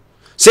so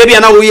se bia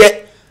na wo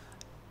ye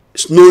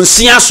no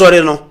nsia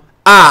asori no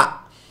a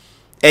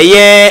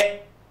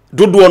eye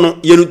dodo no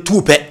ye no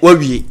tupe wa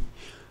wie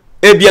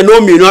ebia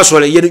no mienu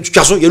asori ye no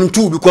twa so ye no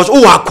tu because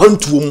o wa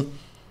kwantuo mu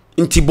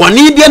nti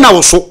boni bia na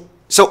wo so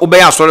se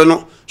obeya asori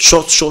no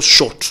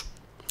short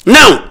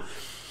now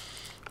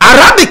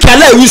Arabic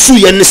ala yusu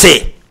ye ne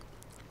se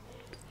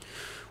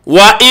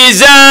wa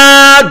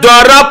iza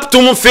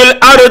darabtum fil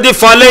ardi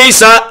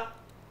falaysa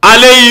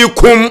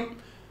alaykum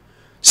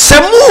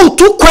semu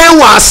tu kwan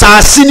wa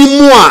asase ni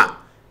mu a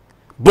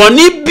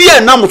boni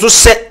bia na mo so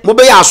se mo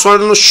be ya asore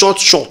no short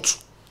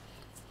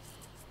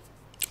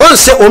on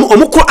se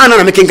omo Quran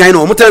na me kenkan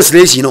no omo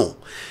translation no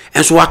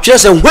and so what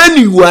say when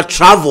you are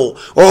travel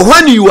or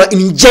when you are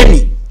in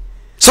journey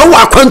so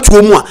wa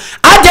kwantuo mu a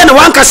ade na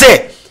wanka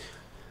se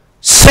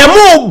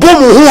semu bo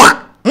mu ho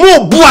a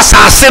mo bu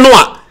asase no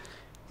a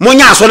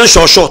monya asore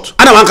short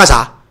ana wanka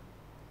sa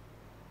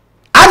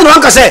ade na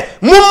wanka se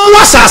mo mu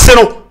asase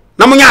no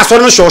na monya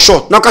asore no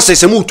short na ka se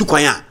semu tu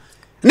kwan a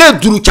na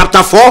duru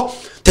chapter 4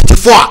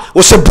 34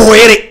 o se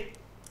boyere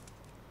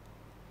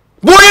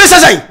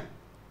sasai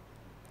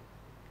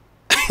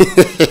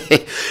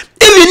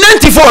even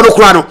 94 no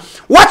kura no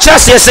what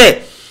you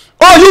say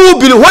oh you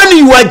believe when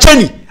you are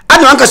journey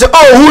and one can say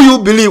oh who you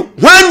believe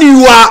when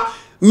you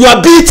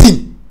are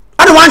beating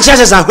and one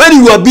says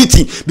when you are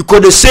beating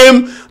because the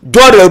same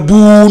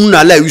dorabu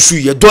na la yusu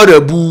ye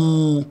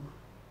dorabu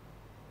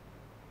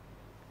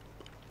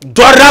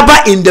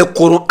doraba in the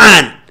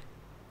Quran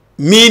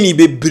meaning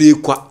be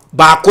breakwa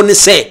ba ko ne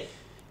say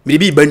me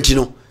bi banti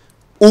no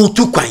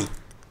utu kwan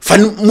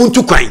fan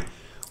muntu kwan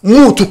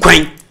mutu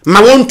kwan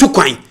ma won tu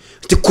kwan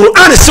the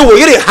Quran say wo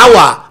yire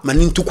hawa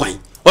manintu kwan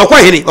okwa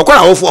hene okwa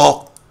na wofo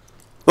ho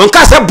won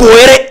ka say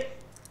boyere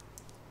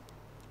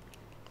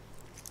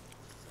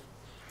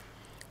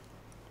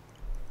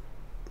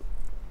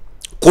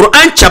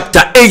Quran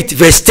chapter 8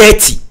 verse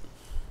 30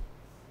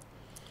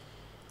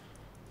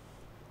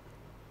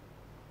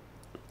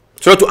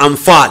 Surah to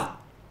Anfal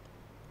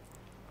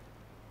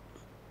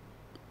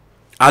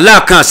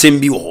Allah kan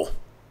sembi wo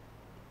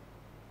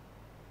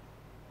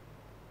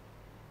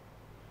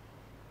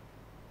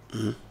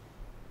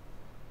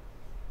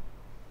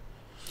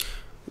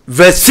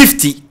verse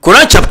 50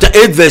 Quran chapter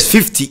 8 verse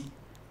 50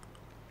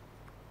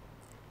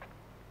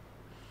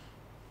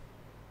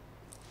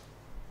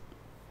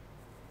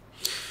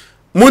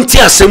 Munti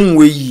asem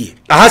we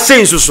aha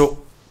saying so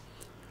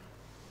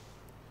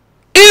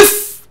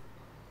if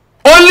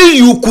only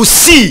you could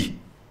see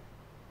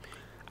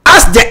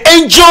as the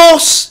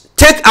angels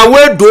take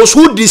away those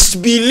who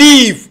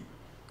disbelieve,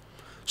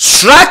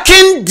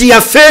 striking their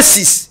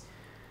faces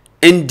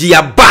and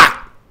their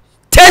back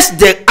taste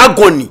the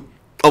agony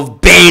of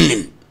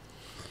burning.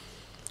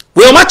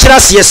 We are much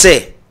less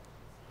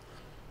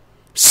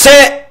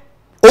say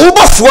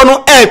obufoɔ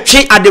no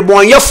ɛtwe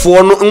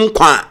adebɔnyɛfoɔ no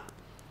nkwa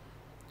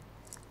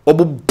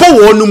ɔbobɔ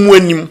wɔn no mu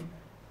anim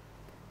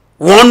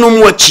wɔn no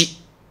mu akyi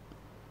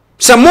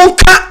sɛ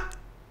monka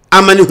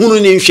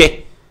amanehunu ne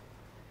nhwɛ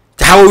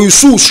how you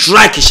so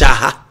strike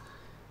shaha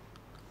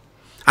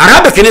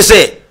Arabic ne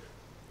say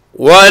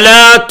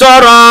wala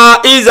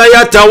tara iza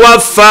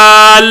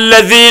yatawaffa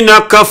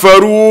alladhina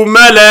kafaru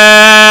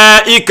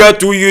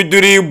malaikatu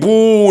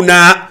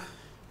yudribuna,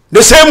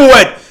 the same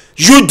word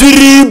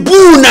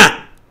yudribuna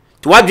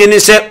to what they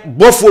say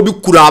bofo bi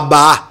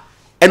kuraba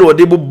ene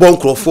wode bo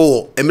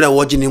bonkrofo emira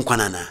woje ne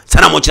nkwanana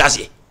sana mo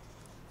kirase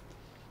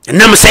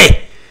enam say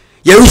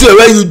yerusu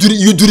ewe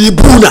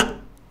yudribuna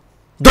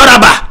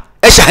doraba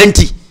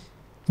eshanti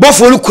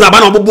bofo ni kuraba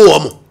na obobo wo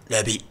mo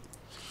dabi.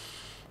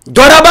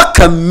 Doraba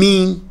can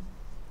mean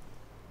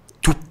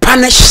to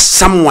punish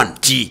someone.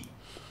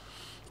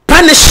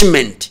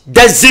 Punishment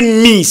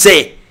doesn't mean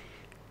say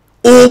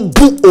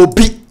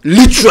obi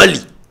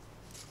literally.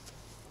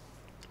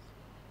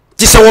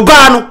 Tisa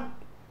wabano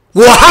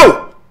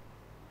wahaw.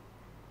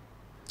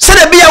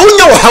 Sede biya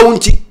unya wahaw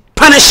nti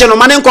punish no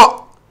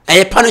manenko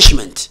a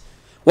punishment.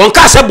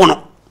 Wonka se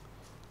bono.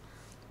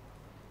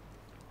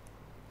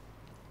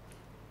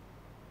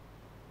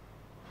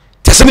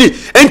 Tasemi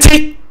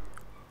enti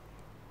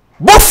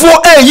bofo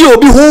yi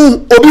obi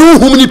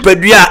hu ni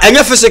padua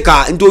enye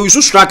physical nti o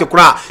yusu strike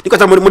kura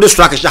nikata mo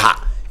strike shaha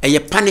eye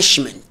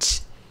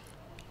punishment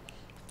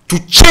to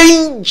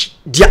change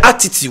their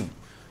attitude.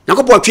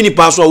 Nakopo atwini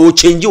pa so o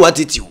change your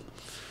attitude.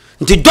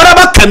 Nti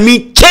doraba can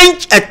mean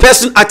change a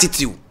person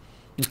attitude.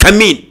 It can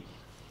mean,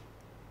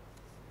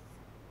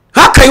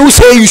 how can you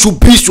say you should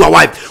beat your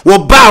wife? Wo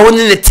ba won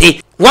ne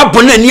te wa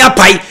bona ni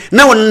apai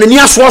na won ni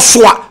aso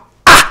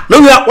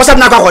no what's up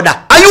na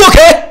kwakoda. Are you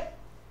okay?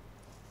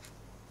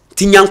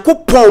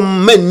 Tinyankopon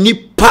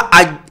manipa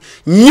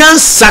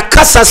nyansa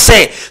kasa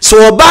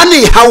so oba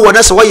ne ha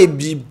wona se waye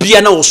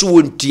bibia na wo so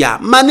wontia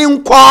mane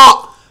nko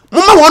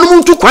mama wonu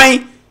muntu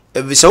kwan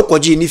e se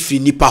okoje ni fi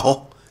nipa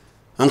ho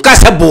nka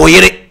se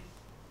boyere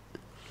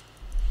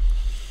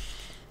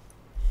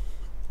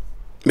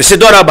me se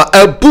doraba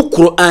abu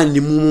Quran ni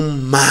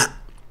mumma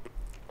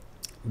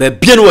ba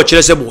bia ne wo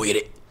kire se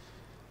boyere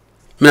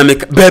me na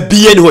ba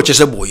bia ne wo kire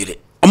se boyere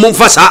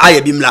omumfa sa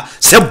aya bimla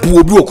se bu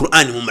obi wo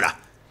Quran ni mumra.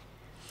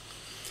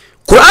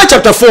 Quran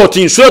chapter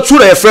 14,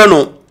 Surah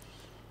Efreno,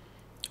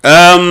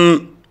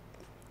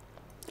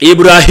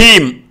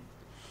 Ibrahim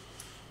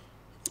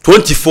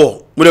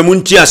 24. Muna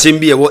munti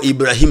asembi wa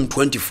Ibrahim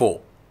 24.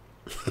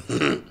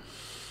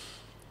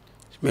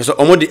 Meso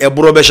omodi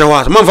eburo be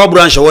shawa. Manfa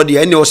buro ansha wodi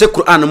ene o se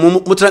Quran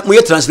mu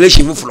ye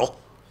translation fufulo.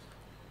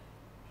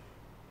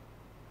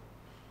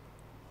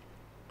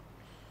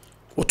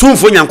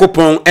 Otumfo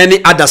Nyankopon ene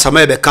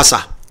adasama be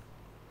kasa.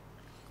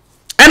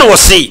 Ene wo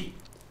se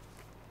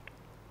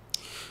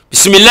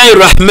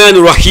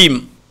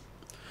Bismillahirrahmanirrahim.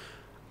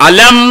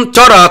 Alam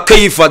tara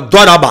kayfa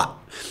daraba.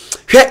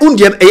 He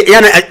unde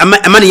yana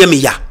amane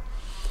yemiya.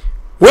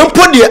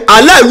 Wempo de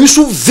ala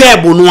yusu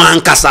verb no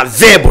ankasa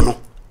verb no.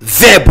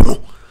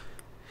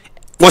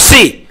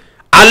 Wose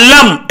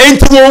alam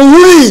enti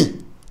wuri.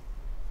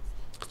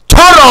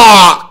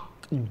 Tara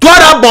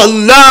daraba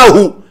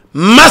Allah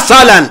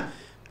masalan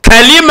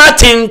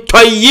kalimatin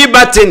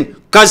tayyibatin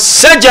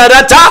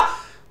kasajarata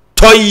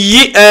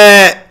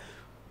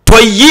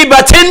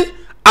tayyibatin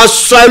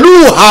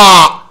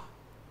asaluha.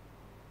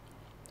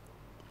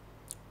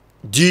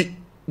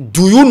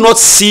 Do you not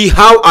see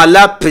how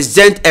Allah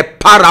present a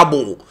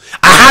parable?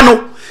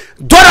 Ahano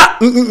dora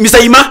Mr.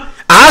 Ima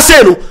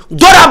ahaseno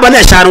dora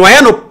bana shano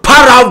wayano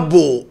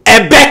parable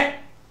ebe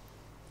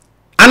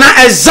an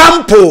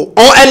example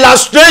or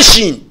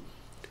illustration.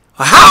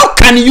 How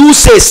can you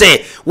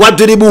say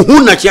wadribu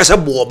huna kiasa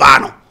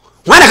boobano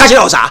wana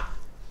kachira osa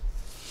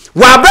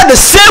wa bra the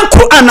same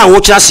Quran na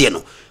wo kiase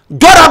no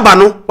dora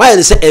bano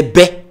why say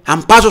ebe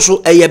ampaso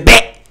so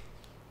ebe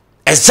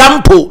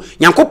example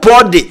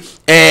Nyankopon de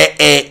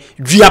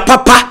dua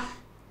papa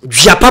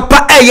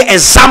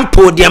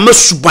example de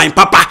amasuban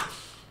papa.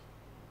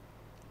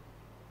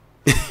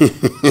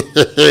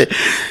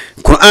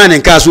 Quran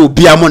en kaso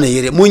bia mo na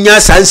yere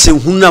munya sanse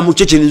hunna mu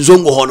cheche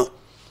nzongo hono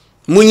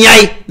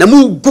munyai na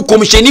mu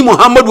gukomsheni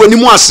Muhammad wani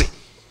mu ase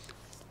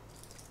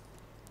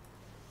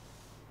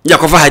ya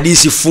kofa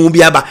hadisi fun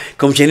bia ba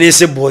komsheni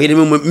se boyere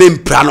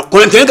mempra no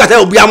ko ntwen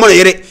kata bia mo na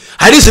yere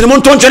hadisi ni mo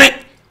ntonchene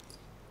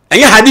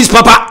enye hadisi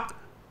papa.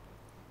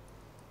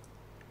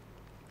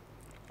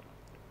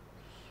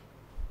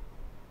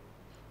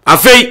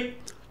 Afei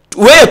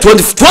where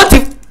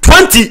 25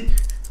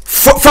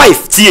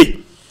 tie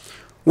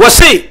was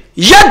say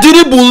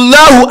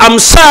yadribullahu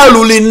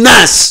amsalu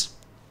linnas,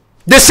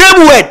 the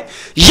same word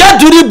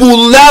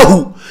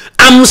yadribullahu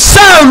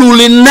amsalu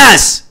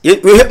linnas.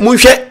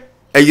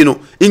 You know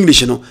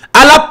English, you know,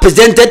 Allah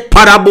presented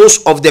parables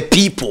of the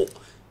people.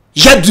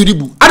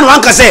 Yadribu anu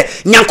anka say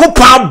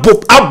Nyankopon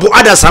abo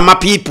other some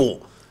people.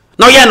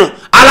 Now you know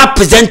Allah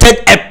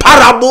presented a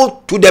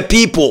parable to the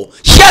people.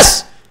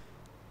 Yes,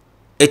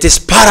 it is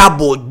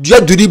parable.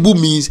 Jaduribu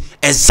means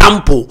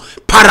example,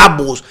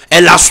 parables,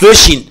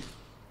 illustration.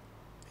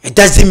 It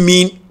doesn't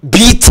mean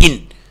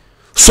beating.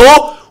 So,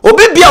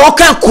 obibia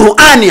waka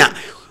Quran ya.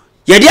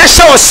 Yedi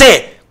asha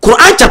say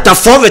Quran chapter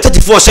 4 verse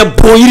 34 say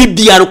boyiri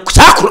bia no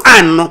sa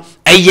Quran no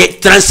eye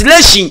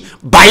translation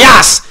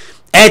bias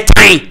e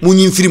time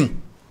munyimfirim.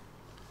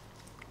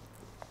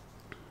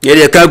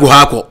 Yedi ka go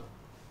hako.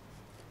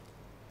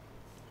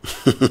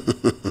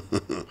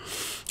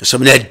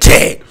 Somebody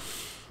dead.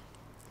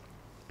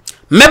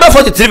 Member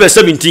 43 verse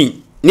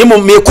 17. Nimo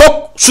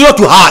meko surah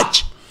to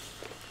Hajj.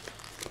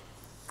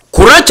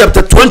 Quran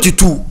chapter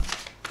 22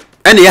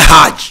 and a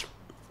Hajj.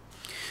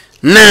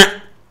 Na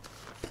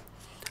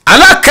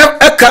ala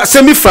ka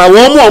semifa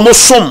wo mo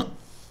som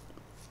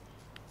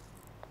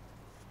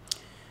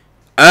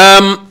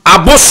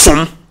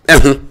abosom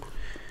ehu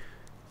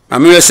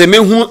amire se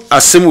mehu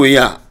asem we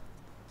ya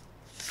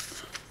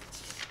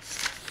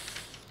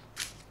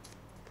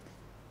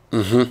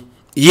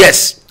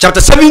yes,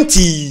 chapter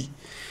 70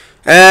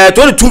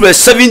 22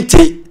 verse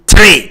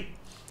 73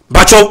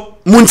 bacho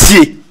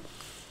muntie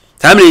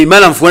tamle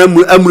malam fo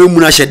amure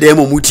na hyede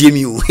mo mutie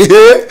mi o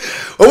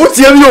o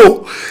mutie mi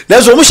o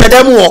na so mo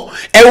hyede mo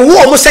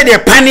ewo mo se de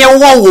pane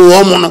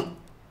wo mo no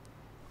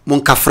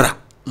munkafra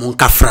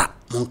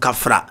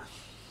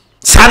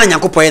sana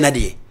nyankopɔ ye na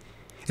de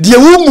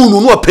wo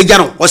mu no opagya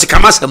no o se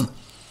kamasam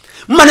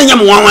mane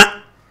nyam wanwa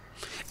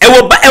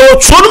ewo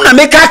tronum na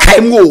meka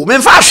kai mu o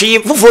memfa hwe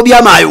foforo bi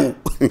amayo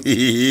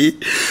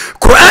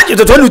Quran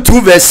chapter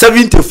 22 verse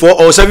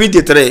 74 or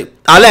 73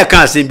 Allah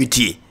can say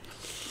biti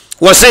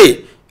wa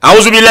say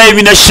a'udhu billahi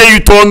minash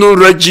shaitanir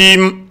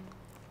rajim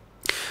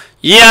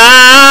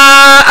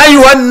ya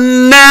ayyuhan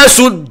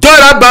nasu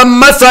daraba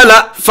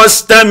masala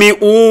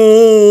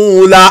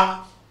fastami'u la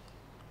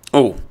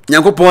oh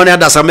nyankopon ne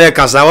adasama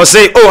kasa wa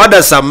say oh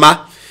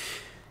adasama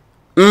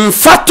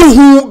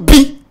mfatuhu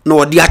bi na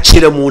odi a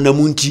kire mu na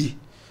munti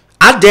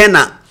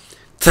adena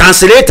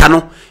translator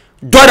no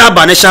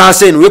daraba ne sha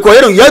say no we ko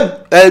ya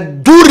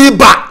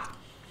duriba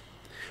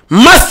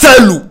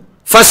masalu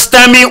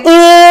fastami'u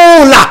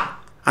la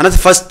anat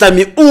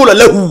fastami'u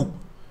lahu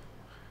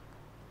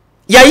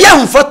ya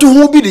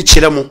yamfatuhu bi di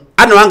kire mu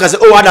ana wanka say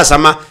oh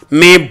adasama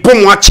me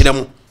bomu a kire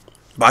mu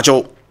ba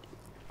cho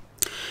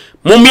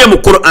mumye mu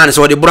Quran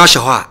so de branch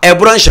ho e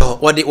branch ho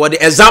what the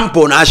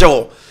example na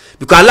show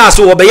because Allah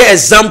so be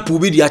example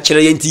bi di a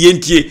kire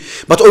yentie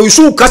but o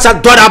yusu kasa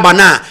daraba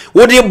na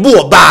wo de bu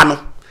oba no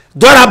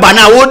daraba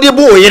na wo de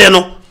bu oyere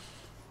no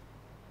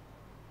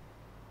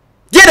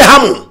je de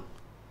hamu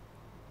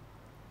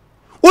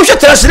o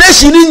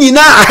translation ni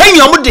nyina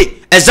ahanyom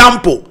de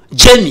example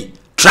journey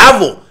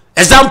travel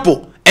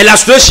example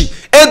illustration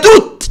e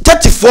do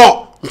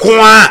 34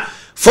 kwa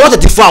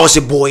 434 was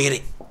a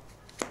boyere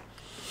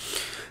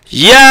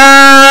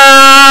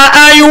ya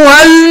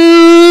ayyuhan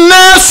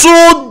nasu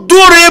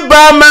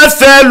duriba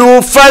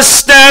mathalu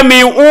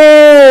fastami'u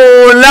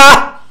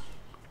la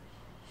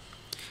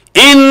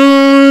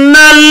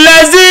innal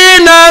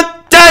ladzina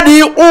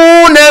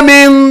tad'una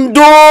min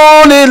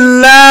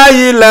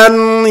dunillahi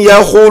lan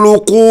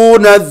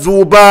yakhluquna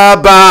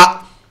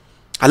dhubaba.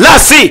 Allah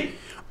say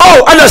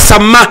oh Allah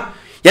sama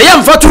ya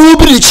yamfatu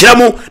bi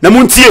chiramu na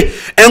muntie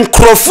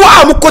enkrofo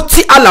a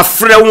mukoti ala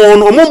frɛ won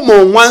no mo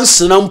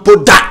wansena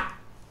mpoda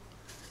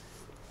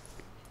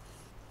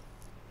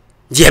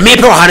je me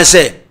pe ha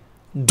say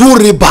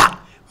duriba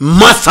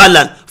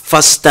mathalan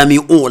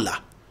fastami'ula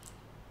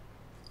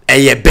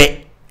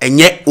eyebe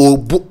enye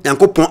obu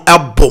yankopon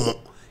abomo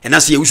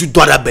enase ye wisu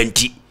dora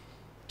banti.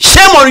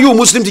 Shame on you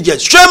Muslim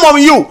teachers, shame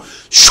on you,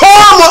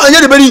 shame on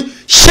anybody,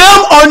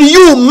 shame on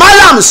you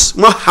malams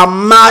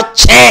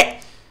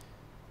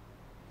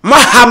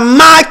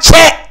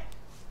mahamache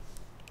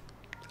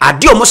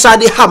adi o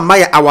musade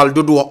hamaya awal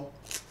dodo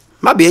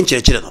ma be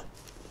enkyerechire no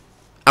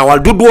awal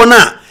dodo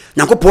na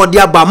nyankopon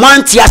dia ba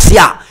manti ase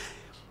a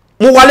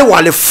mo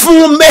wale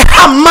fun me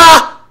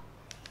hama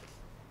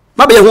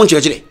ma be ho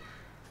enkyerechire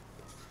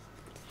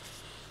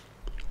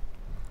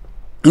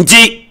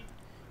nti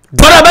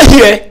brother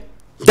here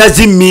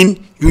doesn't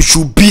mean you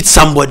should beat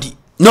somebody.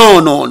 No.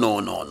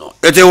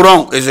 It's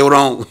wrong.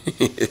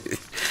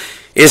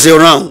 It's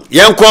wrong.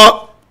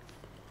 Yanko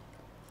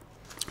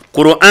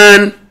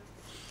Quran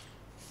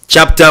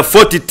chapter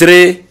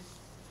 43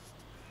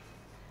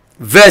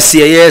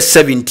 verse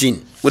 17.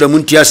 Uda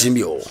muntia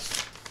simbio.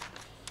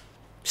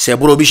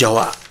 Seburo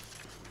bishawa.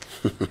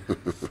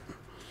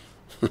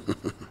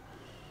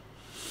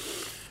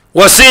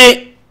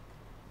 Wasi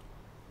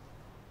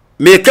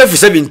me kafi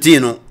 17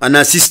 no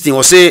ana 16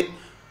 wasi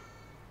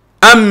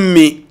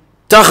ammi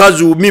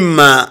takhazu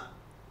mimma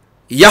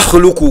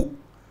yakhluqu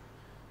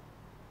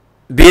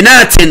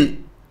binatin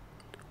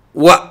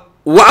wa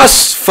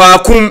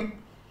asfakum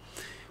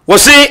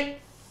wasi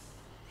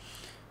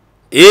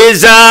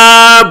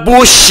iza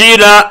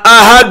bushira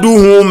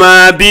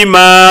ahaduhuma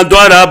bima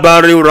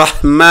daraba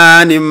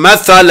rahman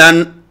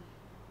mathalan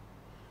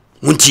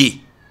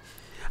munti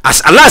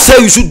as Allah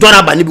say you should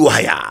daraba ni bi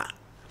wahaya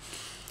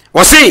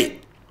وسي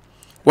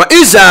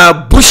وإذا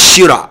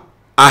بشر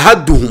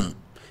أحدهم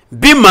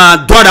بما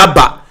ضرب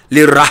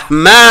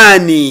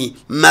للرحمن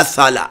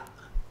مثلا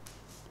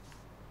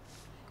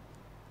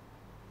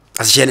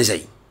أسجن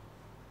زي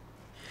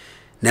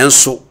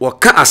nanso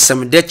waka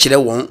asem de kire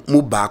won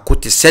mu ba ko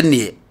te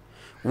sene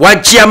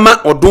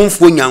wagiama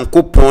odonfo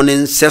nyankopon ne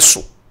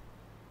nseso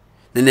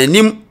ne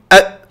nanim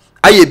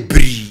aye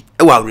bri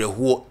e wa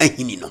reho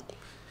ahini no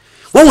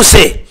won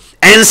say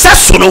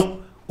enseso no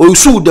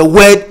osu the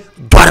word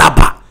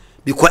doraba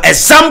because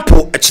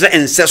example e kire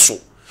enseso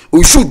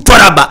osu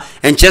doraba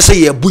enche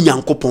se ye bu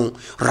nyankopon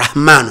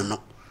rahman no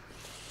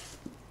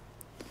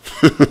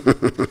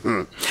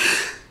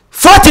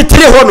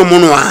 43 hono mu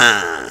no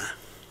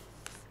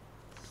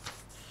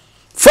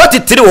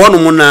 43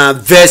 hono na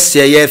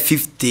verse ya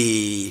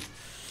 57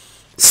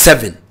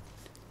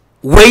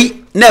 we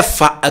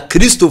nefa a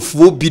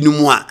Christopher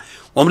binumu a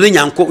omle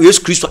nyanko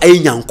Yesu Kristo ayi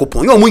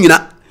nyankopon yo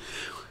munyina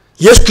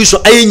Yesu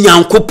Kristo ayi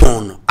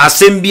nyankopon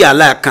asem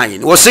ala kan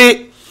yin wo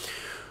se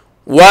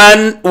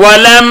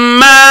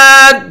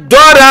walamma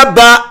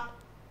daraba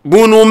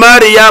bunu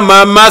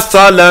maryama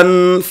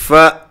masalan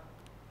fa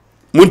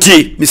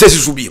munti misesi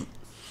subim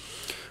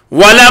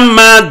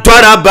walamma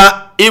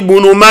daraba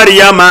ibnu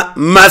maryama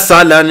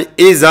masalan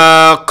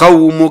iza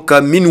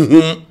qaumuka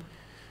minhum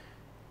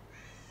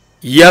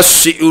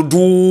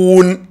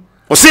yas'udun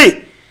osi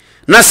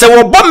na se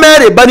wo bo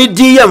mere bani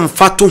di yam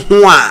fatu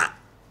ho a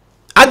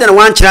adana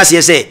wan kira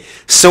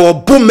se wo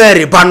bo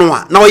mere bano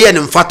a na wo ye ne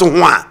mfatu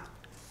ho a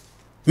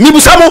mi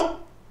busamo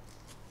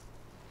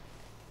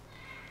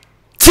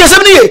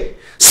tiasem ni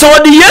se wo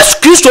di Yesu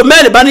Kristo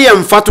mere bani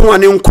yam fatu ho a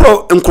ne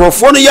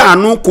nkrofo no ya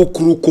anu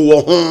kokuruko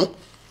wo ho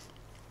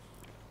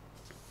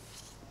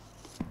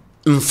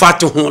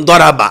mfatu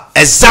doraba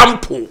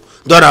example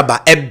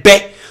doraba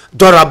ebe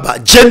doraba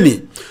journey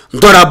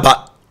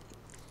doraba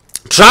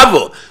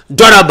travel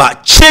doraba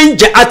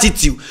change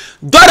attitude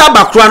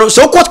doraba krano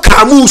so ko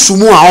kamu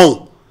sumu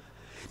aho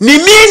ni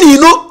mini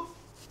no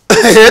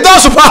do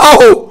so pa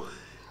ho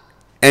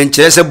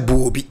enche se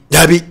bobi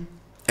dabi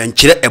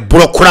enche e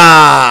bro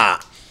kra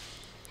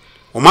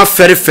o ma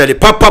fere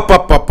papa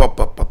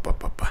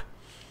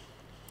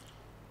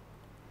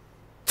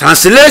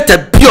translate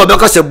bi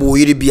obeka se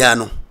boyiri bia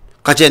no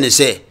ka che ne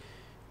se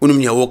unum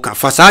ne wo ka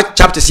fa sa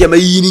chapter se ma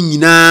yini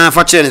nyina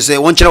fa che ne se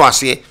won kire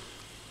wase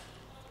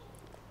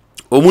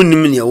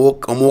omunim ne wo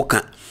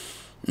ka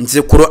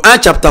nti Quran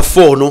chapter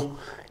 4 no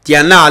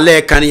dia na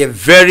ale kan ye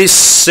very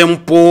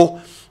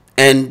simple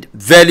and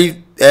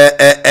very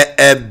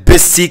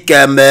basic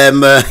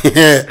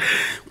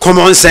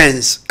common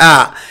sense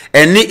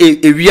eni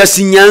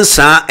ewiasi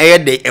nyansa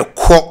de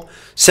ekọ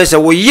se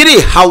wo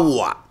yiri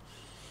hawa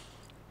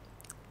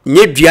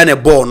nye dua ne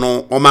bo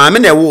no o ma me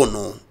na wo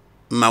no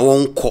ma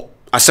wonko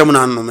asem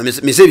na no me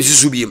se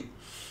bisusu biem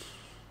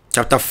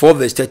chapter 4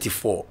 verse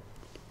 34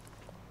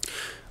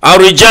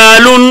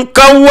 arijalun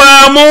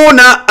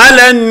qawwamuna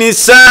ala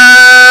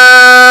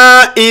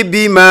nisaa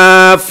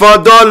bima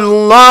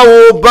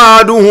fadallahu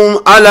ba'duhum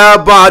ala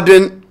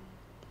ba'din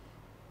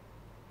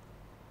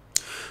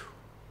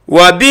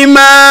wa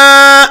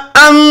bima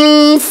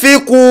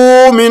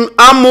anfiqu min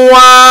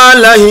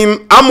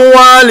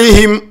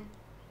amwalihim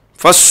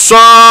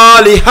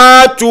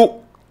فالصالحات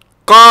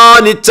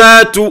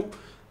قانتات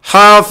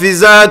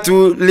حافظات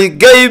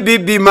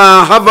للغيب بما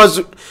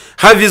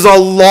حفظ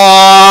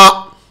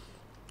الله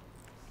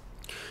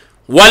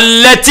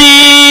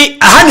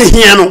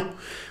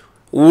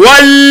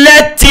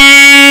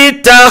والتي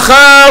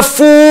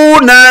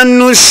تخافون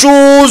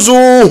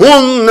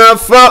نشوزهن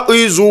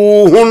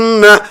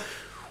فإذوهن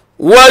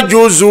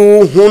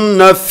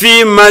وجزوهن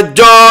في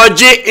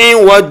مضاجع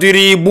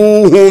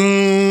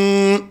واضربوهن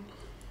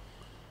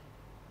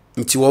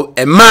nti wo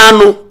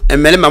emano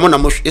emele mamo na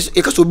mo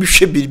ekaso bi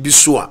hwe bi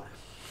so a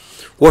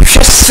wo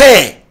hwe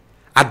se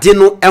ade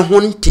no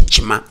ehon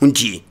ntekima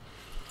ntie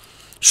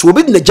so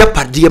obi na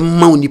japade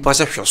ma oni pa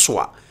se hwe so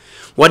a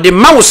wo de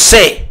ma wo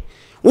se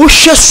wo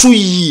hwe so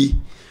yi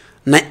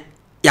na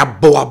ya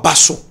bo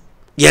abaso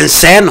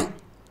yense no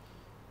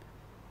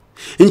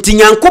nti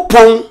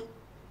nyankopon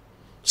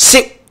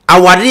se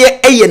aware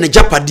eye na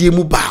japade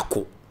mu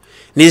baako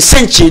ne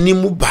nsencheni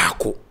mu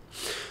baako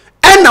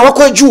ena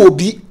wakɔju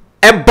obi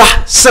eba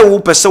se wo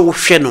pese wo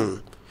hwe no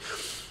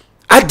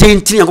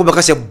adenti yanko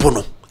beka se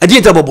bono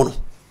adenti bono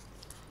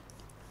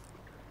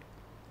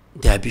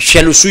da bi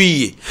hwe no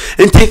suyi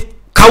enti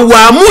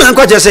kawamu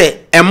yanko je se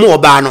emo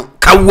oba no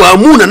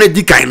kawamu na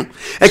dikan no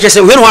e je se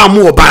hwe no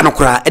amu oba no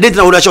kra adenti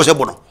na wo da se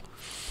bono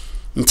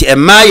nti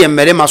ema ye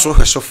mere maso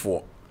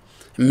hwesofo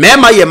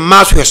mema ye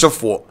maso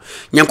hwesofo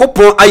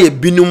nyankopon aye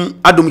binum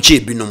adom che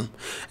binum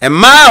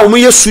ema omu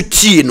ye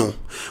suti no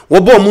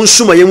wobo mu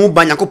nsuma ye mu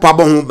ba nyankopon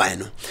abo ho ban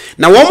no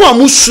na wo mo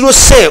amusuro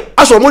se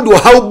aso mo de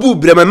hawo bu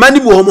brem mani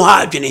bu ho mo ha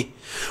adwene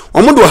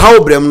wo mo de hawo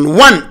brem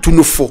 1 to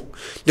no 4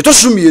 de to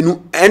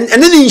sumienu ene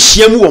ne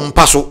nhyiam wo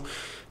mpa so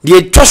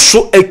de to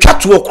so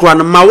atwato okura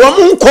no ma wo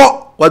mo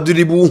nko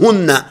waduribu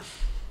hunna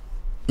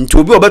nti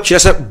obi obatwe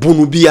se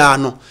bunu bia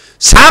no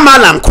sama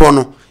la nkro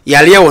no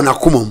yale wo na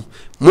komom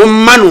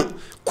Mummano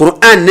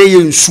Quran ne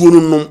yensuo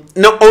no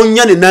na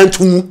onya ne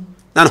nantu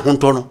na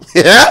honto no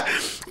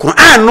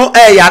Quran no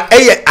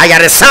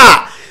ayaresa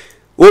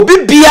obi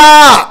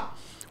bia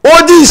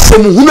odi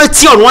nsem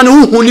hunati ono wane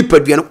huhu ni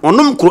padua no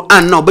onom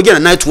Quran na obegya na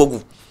nantu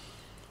agu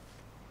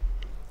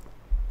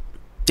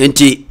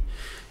enti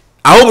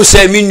awobu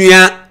se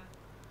minua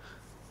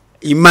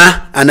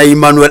ima ana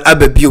Emmanuel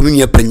Ababi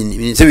ominua panyini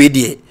min se we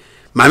die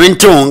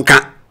mamento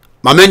wonka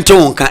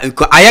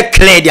aye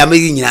clear dia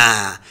mayi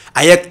nyina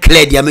aye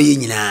clear dia mayi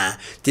nyina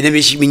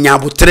tineme shi minya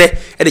botre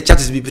e de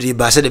chattes bibiri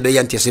ba se de be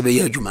yante se be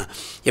adwuma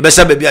ye be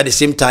sa baby at the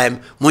same time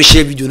mon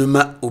share video no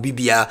ma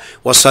obibia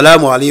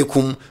wassalamu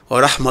alaikum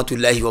wa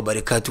rahmatullahi wa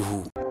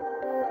barakatuhu.